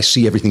it, but I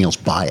see everything else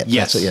by it.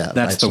 Yes,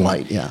 that's the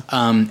light. Yeah.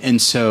 And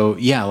so,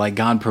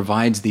 God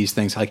provides these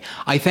things. Like,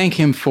 I thank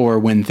him for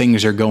when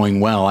things are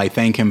going well. I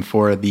thank him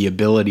for the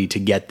ability to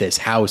get this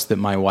house that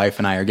my wife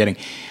and I are getting.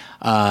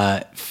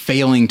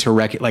 Failing to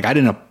I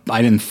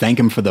didn't thank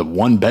him for the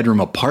 1-bedroom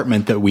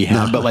apartment that we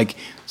have, but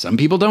some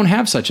people don't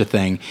have such a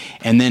thing.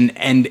 And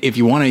if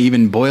you want to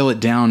even boil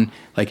it down,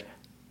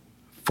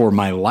 for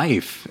my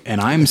life, and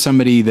I'm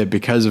somebody that,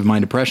 because of my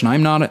depression, I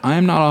am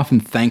not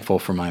often thankful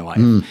for my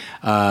life.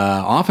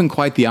 Often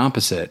quite the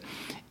opposite.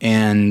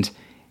 And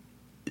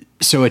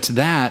so it's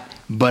that,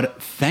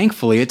 but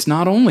thankfully it's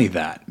not only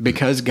that,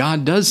 because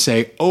God does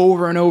say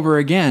over and over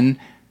again,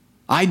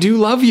 I do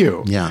love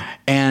you. Yeah.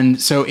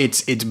 And so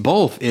it's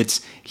both.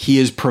 He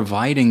is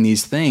providing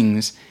these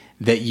things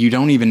that you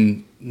don't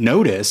even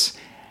notice,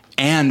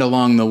 and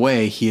along the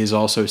way, he is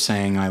also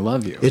saying, I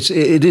love you. It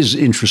is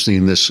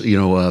interesting, this,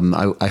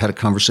 I had a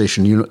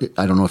conversation,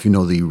 I don't know if you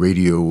know the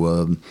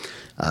radio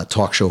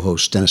talk show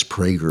host, Dennis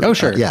Prager. Oh,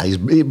 sure. He's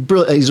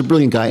a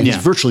brilliant guy, and he's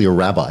virtually a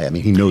rabbi.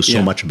 He knows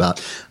so much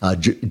about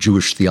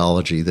Jewish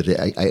theology that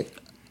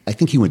I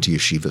think he went to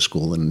yeshiva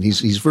school, and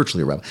he's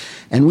virtually a rabbi.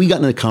 And we got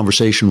in a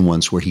conversation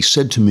once where he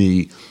said to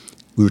me,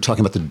 we were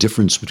talking about the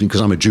difference between,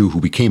 because I'm a Jew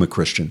who became a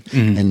Christian,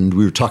 and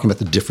we were talking about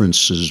the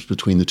differences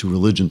between the two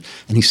religions.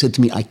 And he said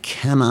to me, I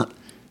cannot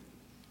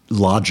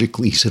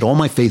logically, he said, all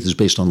my faith is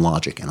based on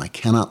logic, and I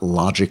cannot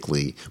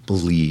logically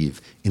believe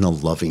in a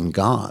loving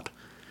God.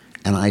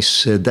 And I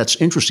said, that's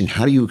interesting.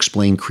 How do you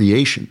explain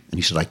creation? And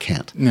he said, I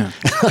can't. Yeah.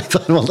 I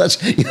thought, well, that's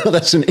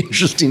an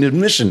interesting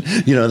admission.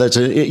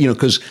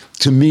 Because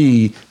to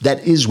me, that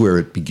is where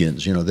it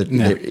begins.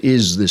 There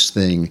is this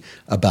thing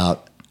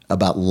about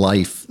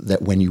life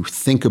that when you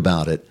think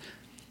about it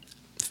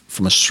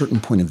from a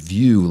certain point of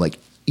view,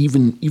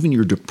 even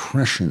your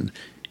depression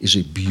is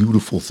a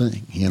beautiful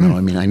thing.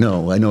 I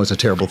know it's a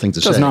terrible thing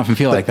to say. It doesn't often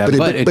feel like that,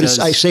 but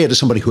I say it as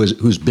somebody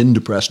who's been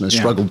depressed and has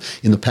struggled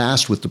in the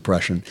past with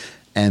depression.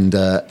 And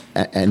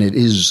it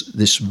is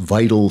this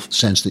vital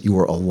sense that you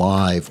are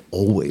alive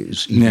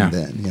always, even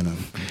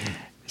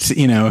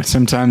then,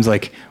 Sometimes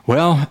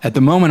well, at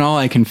the moment, all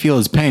I can feel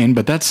is pain,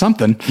 but that's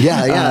something.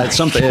 Yeah, it's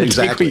something.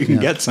 Exactly. Take what you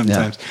can get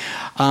sometimes.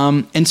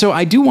 Yeah. And so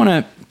I do want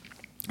to,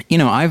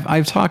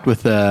 I've talked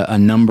with a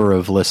number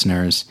of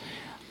listeners,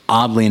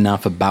 oddly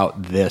enough,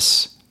 about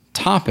this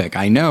topic.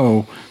 I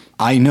know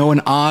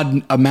an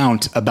odd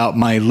amount about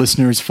my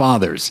listeners'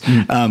 fathers,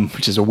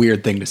 which is a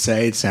weird thing to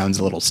say. It sounds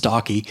a little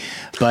stalky,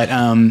 but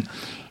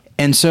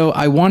and so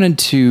I wanted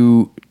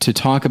to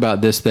talk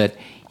about this. That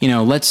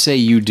let's say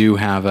you do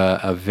have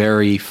a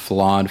very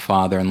flawed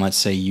father, and let's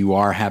say you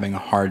are having a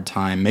hard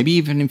time. Maybe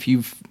even if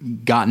you've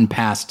gotten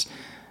past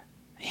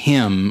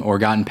him or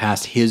gotten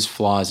past his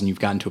flaws, and you've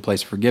gotten to a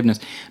place of forgiveness,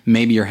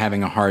 maybe you're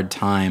having a hard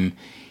time.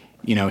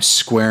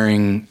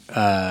 Squaring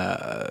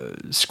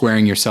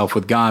yourself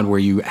with God, where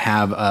you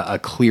have a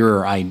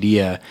clearer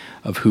idea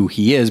of who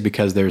He is,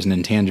 because there's an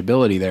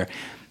intangibility there.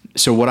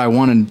 So what I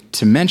wanted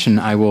to mention,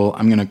 I'm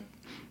going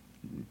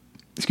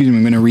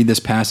to read this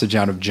passage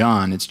out of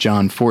John. It's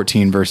John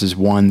 14, verses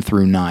 1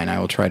 through 9. I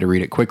will try to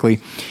read it quickly.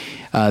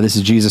 This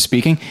is Jesus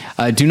speaking.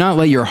 Do not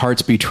let your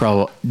hearts be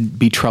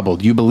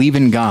troubled. You believe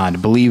in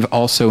God. Believe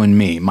also in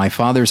me. My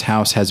Father's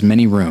house has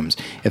many rooms.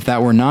 If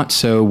that were not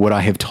so, would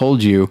I have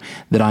told you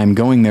that I am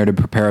going there to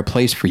prepare a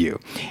place for you?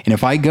 And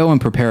if I go and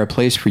prepare a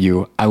place for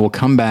you, I will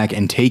come back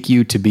and take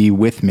you to be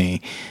with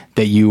me,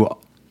 that you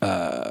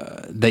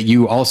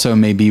also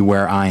may be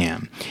where I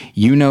am.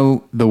 You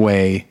know the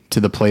way to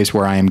the place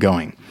where I am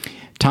going.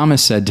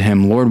 Thomas said to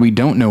him, Lord, we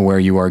don't know where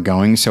you are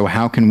going, so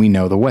how can we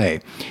know the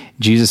way?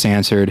 Jesus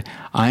answered,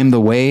 I am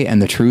the way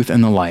and the truth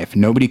and the life.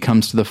 Nobody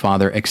comes to the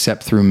Father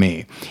except through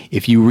me.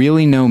 If you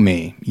really know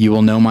me, you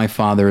will know my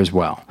Father as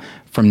well.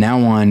 From now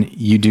on,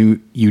 you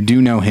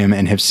do know him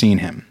and have seen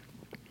him.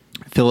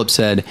 Philip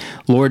said,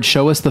 Lord,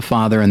 show us the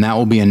Father, and that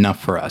will be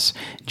enough for us.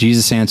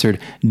 Jesus answered,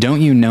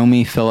 Don't you know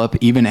me, Philip,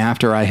 even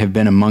after I have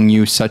been among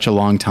you such a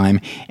long time?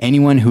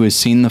 Anyone who has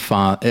seen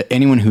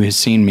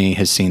me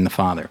has seen the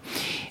Father.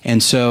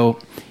 And so,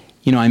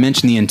 I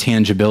mentioned the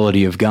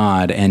intangibility of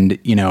God, and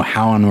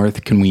how on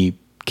earth can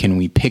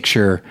we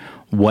picture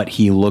what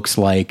He looks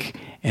like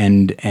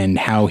and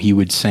how He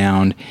would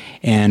sound?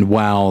 And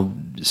while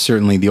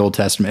certainly the Old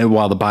Testament,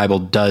 while the Bible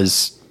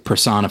does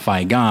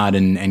personify God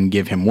and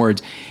give Him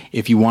words,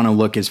 if you want to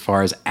look as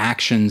far as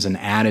actions and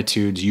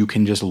attitudes, you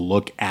can just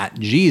look at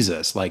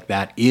Jesus. Like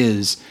that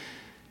is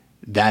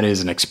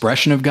an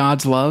expression of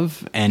God's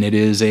love, and it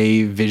is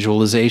a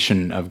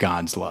visualization of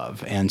God's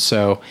love. And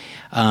so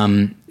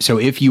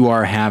if you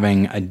are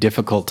having a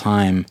difficult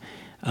time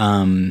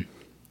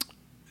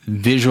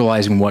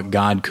visualizing what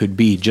God could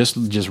be, just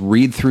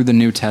read through the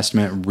New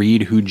Testament,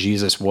 read who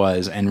Jesus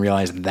was, and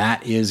realize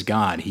that is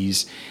God.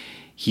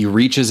 He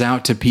reaches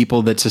out to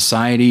people that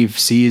society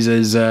sees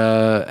as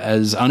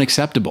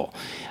unacceptable.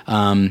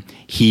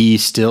 He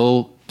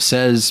still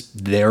says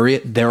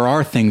there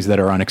are things that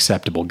are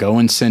unacceptable. Go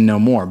and sin no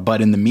more. But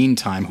in the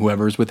meantime,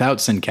 whoever is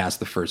without sin cast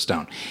the first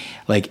stone.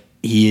 Like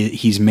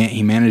he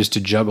manages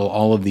to juggle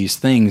all of these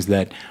things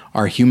that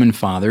our human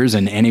fathers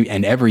and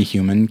every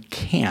human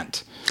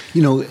can't.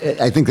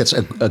 I think that's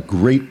a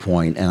great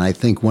point, and I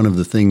think one of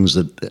the things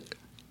that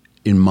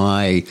in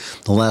the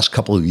last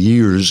couple of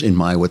years in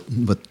my what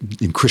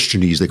in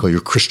Christianese they call your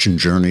Christian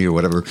journey or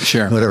whatever,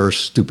 sure, whatever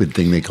stupid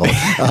thing they call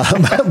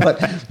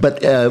it.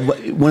 But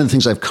one of the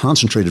things I've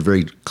concentrated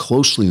very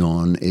closely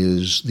on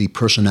is the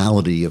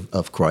personality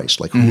of Christ.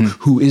 Like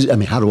who is? I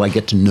mean, how do I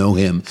get to know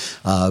Him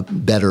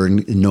better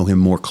and know Him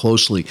more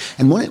closely?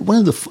 And one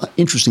of the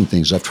interesting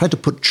things, I've tried to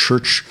put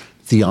church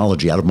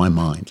theology out of my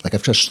mind. Like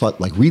I've just thought,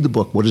 read the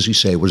book. What does he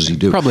say? What does he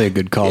do? Probably a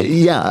good call.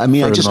 Yeah, I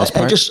mean, I just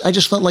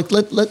thought,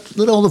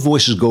 let all the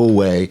voices go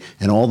away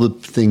and all the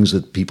things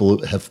that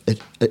people have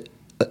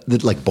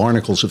that like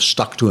barnacles have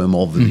stuck to him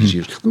all these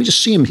years. Let me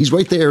just see him. He's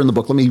right there in the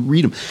book. Let me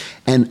read him.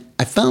 And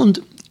I found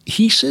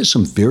he says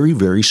some very,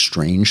 very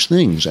strange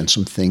things, and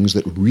some things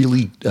that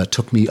really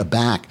took me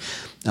aback.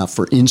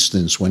 For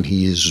instance, when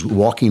he is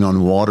walking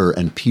on water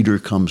and Peter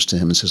comes to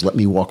him and says, let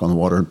me walk on the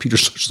water. And Peter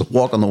starts to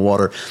walk on the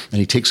water, and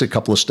he takes a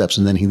couple of steps,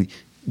 and then he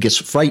gets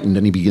frightened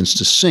and he begins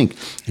to sink.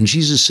 And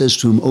Jesus says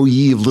to him, "O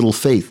ye of little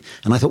faith."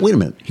 And I thought, wait a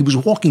minute, he was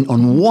walking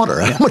on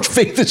water. How much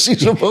faith is he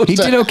supposed to have? He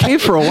did okay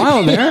for a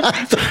while there.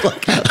 I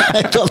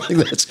thought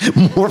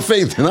that's more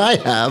faith than I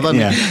have. I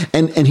mean,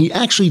 and he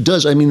actually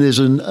does. I mean, there's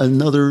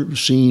another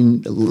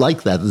scene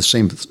like that, the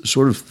same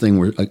sort of thing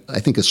where I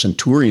think a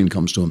centurion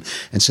comes to him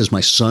and says,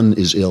 "My son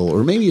is ill,"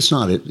 or maybe it's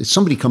not. It's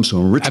somebody comes to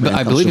him. A rich man.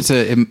 I believe it's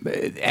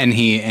and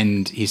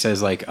he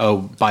says like,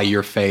 "Oh, by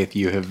your faith,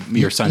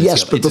 your son is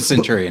ill." It's a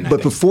centurion.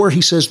 But before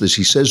he says this,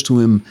 he says to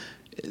him,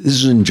 this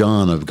is in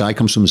John, a guy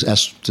comes to him and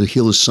asks to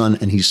heal his son,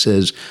 and he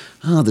says,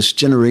 this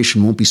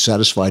generation won't be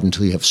satisfied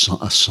until you have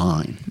a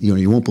sign.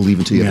 You won't believe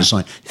until you have a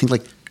sign. You think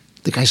like,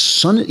 the guy's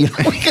son,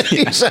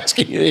 he's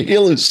asking you to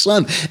heal his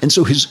son. And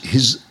so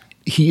his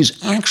he is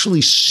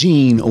actually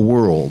seeing a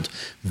world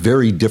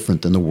very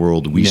different than the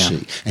world we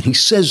see. And he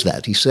says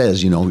that. He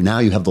says, now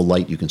you have the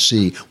light you can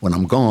see. When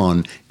I'm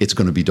gone, it's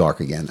going to be dark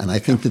again. And I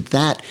think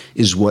that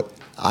is what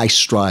I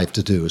strive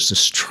to do, is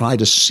to try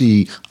to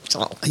see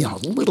a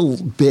little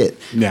bit,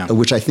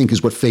 which I think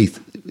is what faith,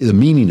 the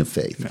meaning of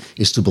faith,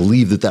 is to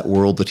believe that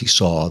world that he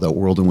saw, that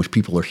world in which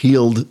people are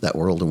healed, that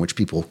world in which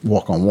people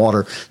walk on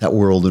water, that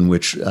world in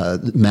which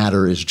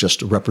matter is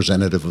just a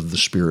representative of the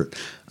Spirit,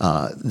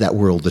 that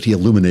world that he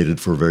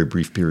illuminated for a very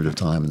brief period of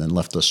time and then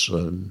left us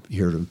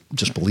here to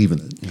just believe in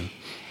it.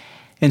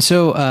 And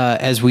so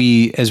as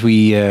we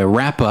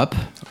wrap up,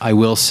 I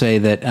will say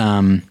that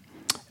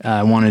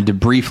I wanted to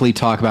briefly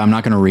talk about, I'm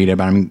not going to read it,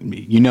 but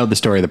the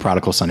story of the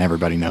prodigal son.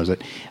 Everybody knows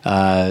it.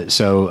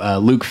 So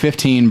Luke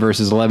 15,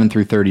 verses 11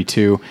 through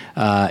 32.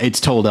 It's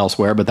told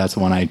elsewhere, but that's the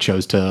one I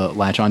chose to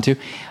latch onto.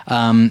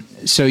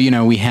 So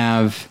we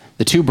have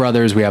the two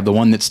brothers. We have the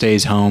one that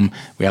stays home.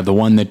 We have the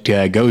one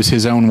that goes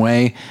his own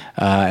way,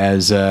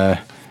 as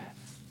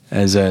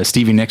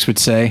Stevie Nicks would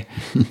say.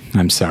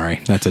 I'm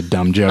sorry, that's a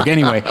dumb joke.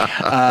 Anyway,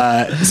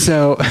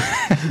 so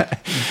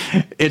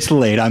it's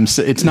late.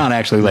 It's not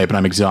actually late, but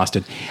I'm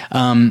exhausted.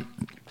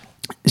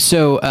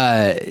 So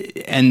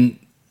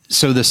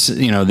this,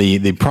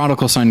 the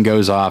prodigal son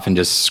goes off and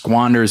just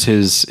squanders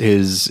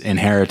his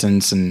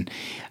inheritance, and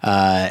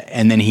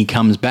then he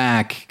comes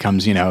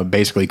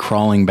basically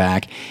crawling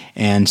back,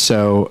 and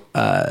so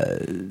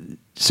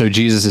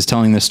Jesus is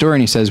telling this story,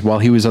 and he says, while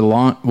he was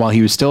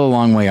still a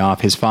long way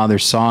off, his father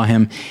saw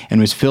him and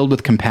was filled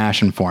with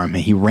compassion for him.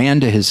 And he ran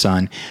to his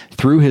son,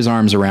 threw his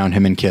arms around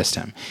him, and kissed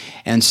him.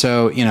 And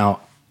so,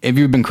 if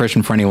you've been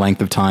Christian for any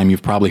length of time,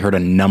 you've probably heard a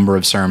number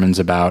of sermons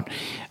about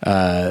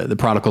the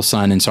prodigal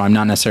son. And so I'm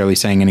not necessarily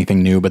saying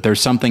anything new, but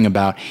there's something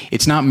about,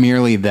 it's not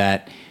merely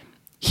that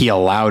he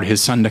allowed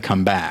his son to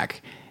come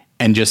back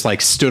and just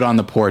stood on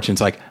the porch and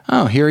it's like,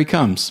 oh, here he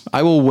comes.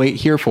 I will wait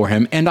here for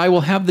him and I will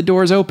have the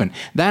doors open.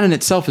 That in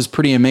itself is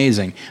pretty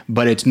amazing,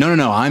 but it's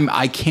no.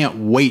 I can't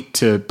wait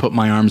to put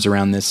my arms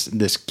around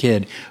this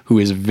kid who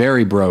is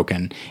very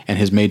broken and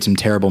has made some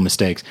terrible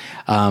mistakes.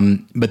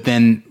 But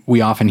then we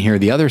often hear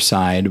the other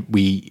side.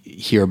 We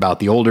hear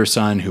about the older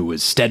son who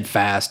was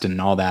steadfast and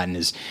all that and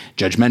is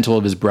judgmental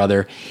of his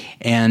brother.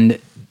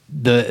 And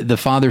the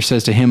father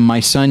says to him, my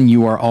son,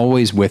 you are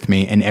always with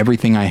me and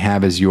everything I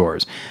have is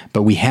yours.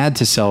 But we had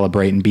to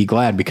celebrate and be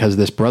glad because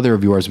this brother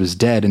of yours was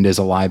dead and is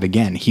alive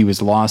again. He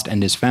was lost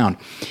and is found.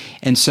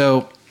 And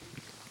so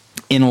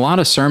in a lot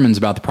of sermons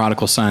about the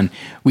prodigal son,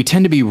 we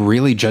tend to be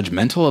really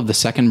judgmental of the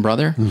second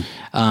brother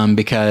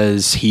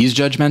because he's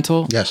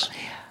judgmental. Yes.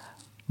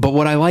 But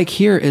what I like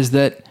here is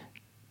that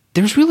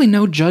there's really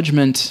no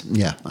judgment.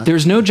 Yeah.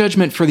 There's no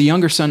judgment for the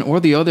younger son or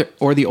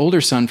the older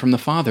son from the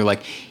father.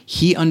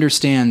 He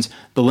understands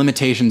the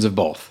limitations of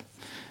both.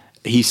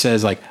 He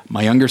says,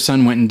 my younger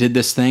son went and did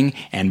this thing,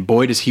 and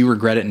boy, does he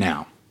regret it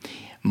now.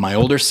 My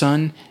older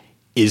son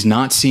is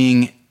not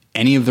seeing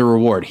any of the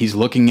reward. He's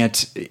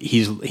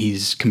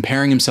he's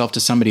comparing himself to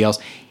somebody else.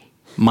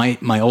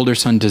 My older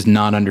son does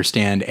not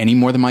understand any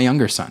more than my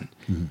younger son.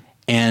 Mm-hmm.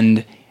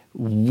 And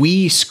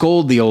we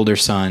scold the older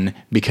son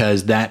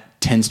because that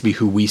tends to be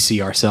who we see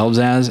ourselves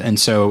as. And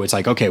so it's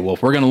okay, well,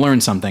 if we're going to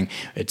learn something,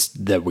 it's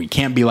that we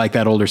can't be like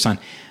that older son.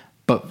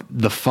 But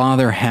the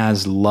father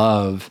has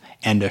love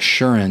and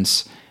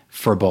assurance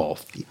for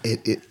both.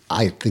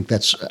 I think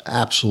that's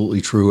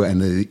absolutely true.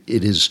 And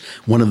it is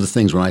one of the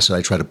things when I said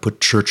I try to put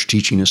church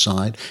teaching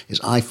aside is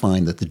I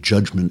find that the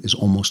judgment is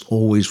almost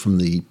always from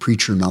the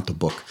preacher, not the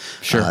book.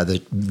 Sure.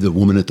 The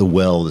woman at the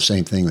well, the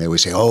same thing. They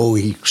always say, oh,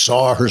 he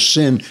saw her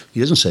sin. He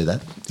doesn't say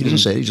that. He doesn't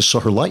say it. He just saw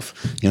her life.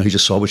 He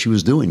just saw what she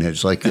was doing.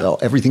 It's all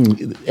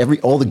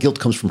the guilt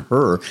comes from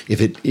her,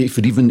 if it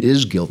even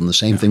is guilt. And the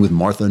same thing with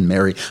Martha and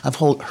Mary. I've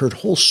heard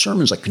whole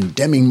sermons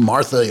condemning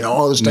Martha,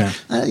 all this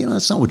stuff.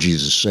 That's not what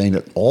Jesus is saying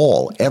at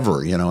all,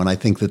 ever, And I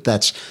think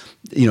that's,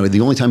 the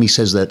only time he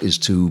says that is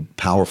to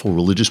powerful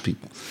religious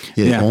people.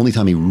 The only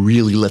time he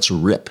really lets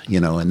rip,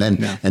 and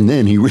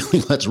then he really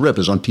lets rip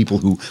is on people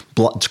who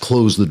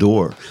close the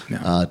door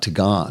to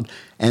God.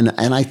 And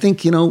I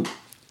think,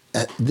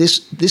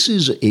 this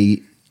is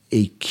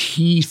a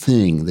key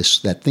thing,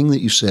 that thing that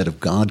you said of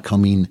God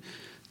coming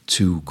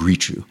to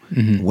greet you.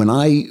 Mm-hmm. When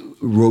I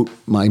wrote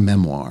my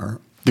memoir,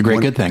 The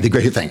Great Good Thing.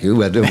 Thank you.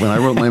 When I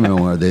wrote my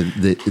memoir,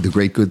 the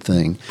Great Good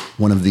Thing,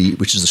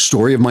 which is the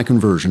story of my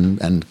conversion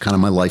and kind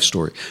of my life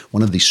story,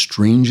 one of the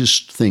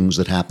strangest things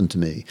that happened to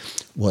me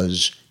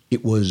was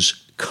it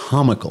was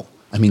comical.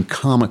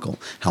 Comical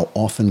how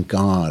often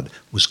God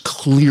was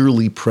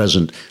clearly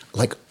present,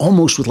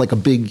 almost with a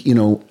big,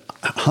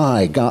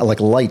 high God,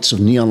 lights of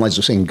neon lights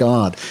of saying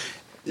God,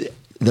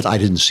 that I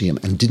didn't see him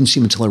and didn't see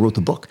him until I wrote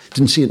the book.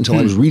 Didn't see it until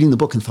I was reading the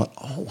book and thought,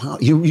 oh, wow.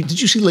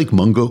 Did you see Lake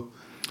Mungo?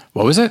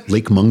 What was it?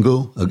 Lake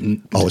Mungo.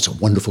 It's a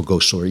wonderful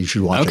ghost story. You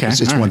should watch it.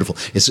 It's wonderful.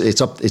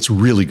 Right. It's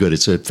really good.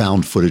 It's a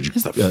found footage.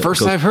 It's the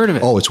first I've heard of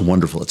it. Oh, it's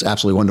wonderful. It's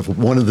absolutely wonderful.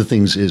 One of the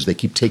things is they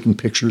keep taking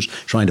pictures,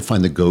 trying to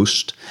find the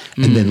ghost,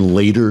 and then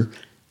later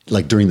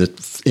like during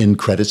the end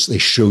credits, they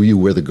show you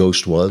where the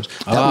ghost was.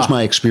 That was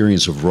my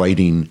experience of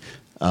writing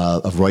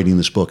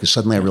this book. Is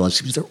suddenly I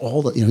realized they're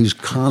all he was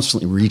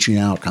constantly reaching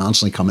out,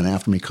 constantly coming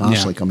after me,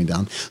 constantly coming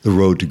down the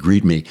road to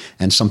greet me.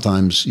 And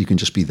sometimes you can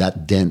just be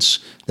that dense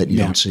that you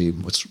don't see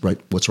what's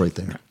right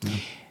there.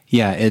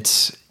 Yeah,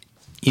 it's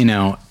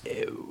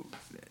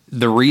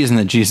the reason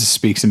that Jesus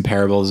speaks in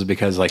parables is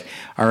because, like,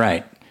 all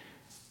right,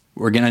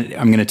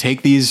 I'm gonna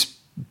take these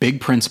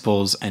big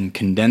principles and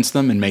condense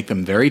them and make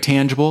them very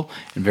tangible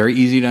and very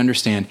easy to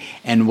understand.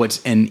 And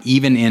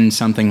even in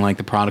something like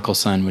The Prodigal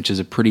Son, which is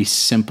a pretty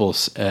simple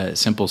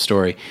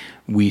story,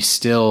 we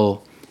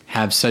still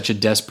have such a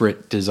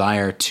desperate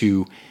desire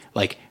to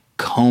like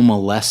comb a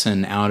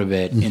lesson out of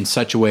it in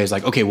such a way as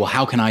like, okay, well,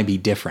 how can I be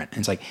different? And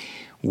it's like,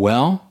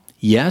 well,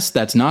 yes,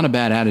 that's not a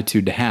bad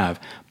attitude to have,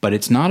 but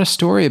it's not a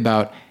story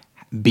about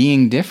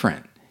being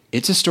different.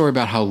 It's a story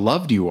about how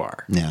loved you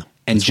are. Yeah.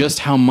 And just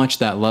how much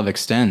that love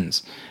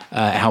extends,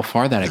 how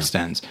far that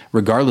extends,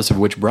 regardless of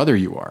which brother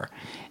you are.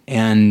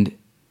 And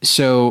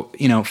so,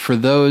 for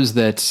those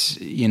that,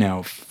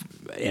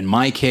 in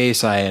my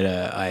case, I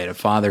had a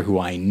father who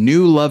I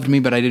knew loved me,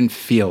 but I didn't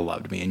feel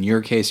loved me. In your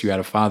case, you had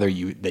a father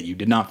that you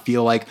did not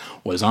feel like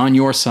was on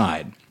your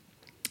side.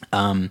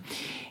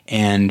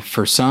 And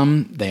for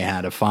some, they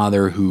had a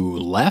father who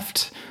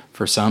left.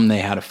 For some, they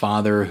had a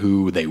father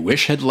who they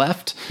wish had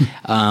left.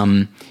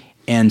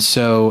 And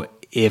so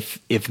if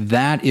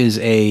that is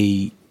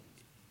a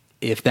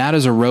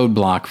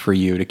roadblock for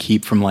you to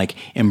keep from like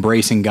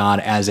embracing God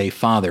as a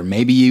father,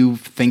 maybe you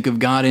think of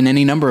God in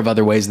any number of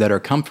other ways that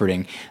are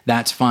comforting,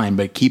 that's fine.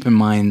 But keep in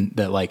mind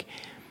that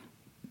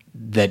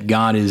that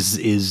God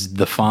is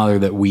the father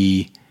that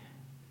we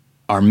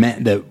were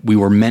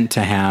meant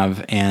to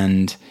have.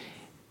 And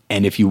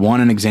if you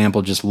want an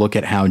example, just look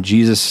at how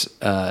Jesus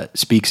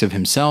speaks of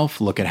himself,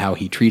 look at how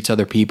he treats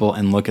other people,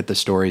 and look at the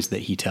stories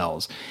that he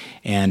tells.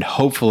 And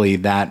hopefully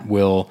that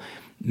will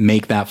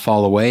make that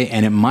fall away,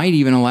 and it might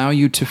even allow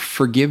you to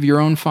forgive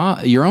your own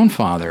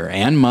father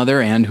and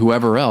mother and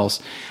whoever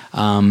else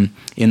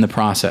in the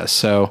process.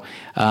 So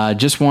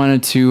just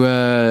wanted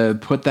to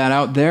put that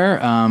out there.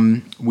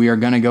 We are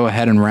going to go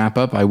ahead and wrap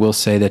up. I will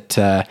say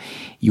that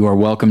you are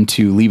welcome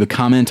to leave a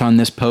comment on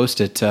this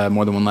post at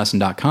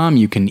morethanonelesson.com.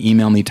 You can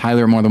email me,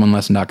 Tyler, at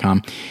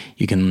morethanonelesson.com.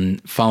 You can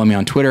follow me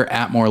on Twitter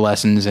at More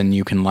Lessons, and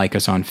you can like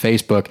us on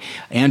Facebook.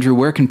 Andrew,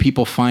 where can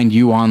people find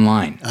you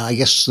online? I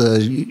guess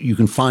you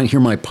can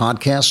hear my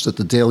podcast at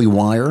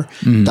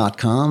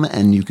thedailywire.com,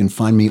 and you can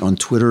find me on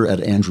Twitter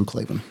at Andrew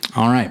Klavan.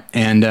 All right.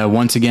 And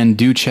once again,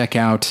 do check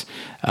out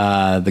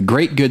The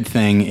Great Good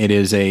Thing. It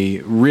is a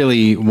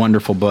really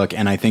wonderful book,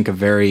 and I think a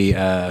very,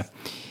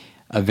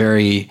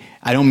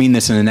 I don't mean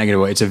this in a negative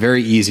way, it's a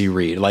very easy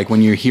read. Like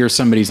when you hear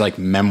somebody's like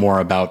memoir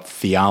about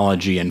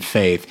theology and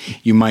faith,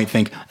 you might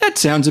think, that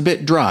sounds a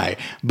bit dry.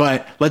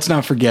 But let's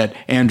not forget,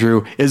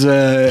 Andrew is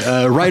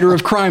a writer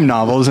of crime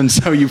novels, and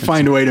so you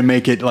find a way to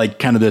make it like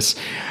kind of this,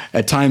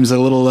 at times a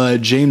little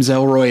James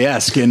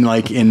Ellroy-esque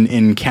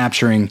in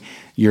capturing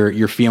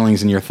your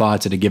feelings and your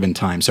thoughts at a given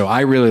time. So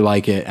I really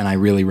like it, and I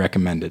really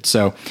recommend it.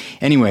 So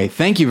anyway,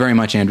 thank you very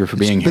much, Andrew, for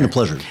being here. It's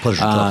been a pleasure. Pleasure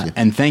to talk to you.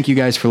 And thank you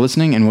guys for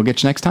listening, and we'll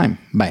get you next time.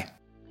 Bye.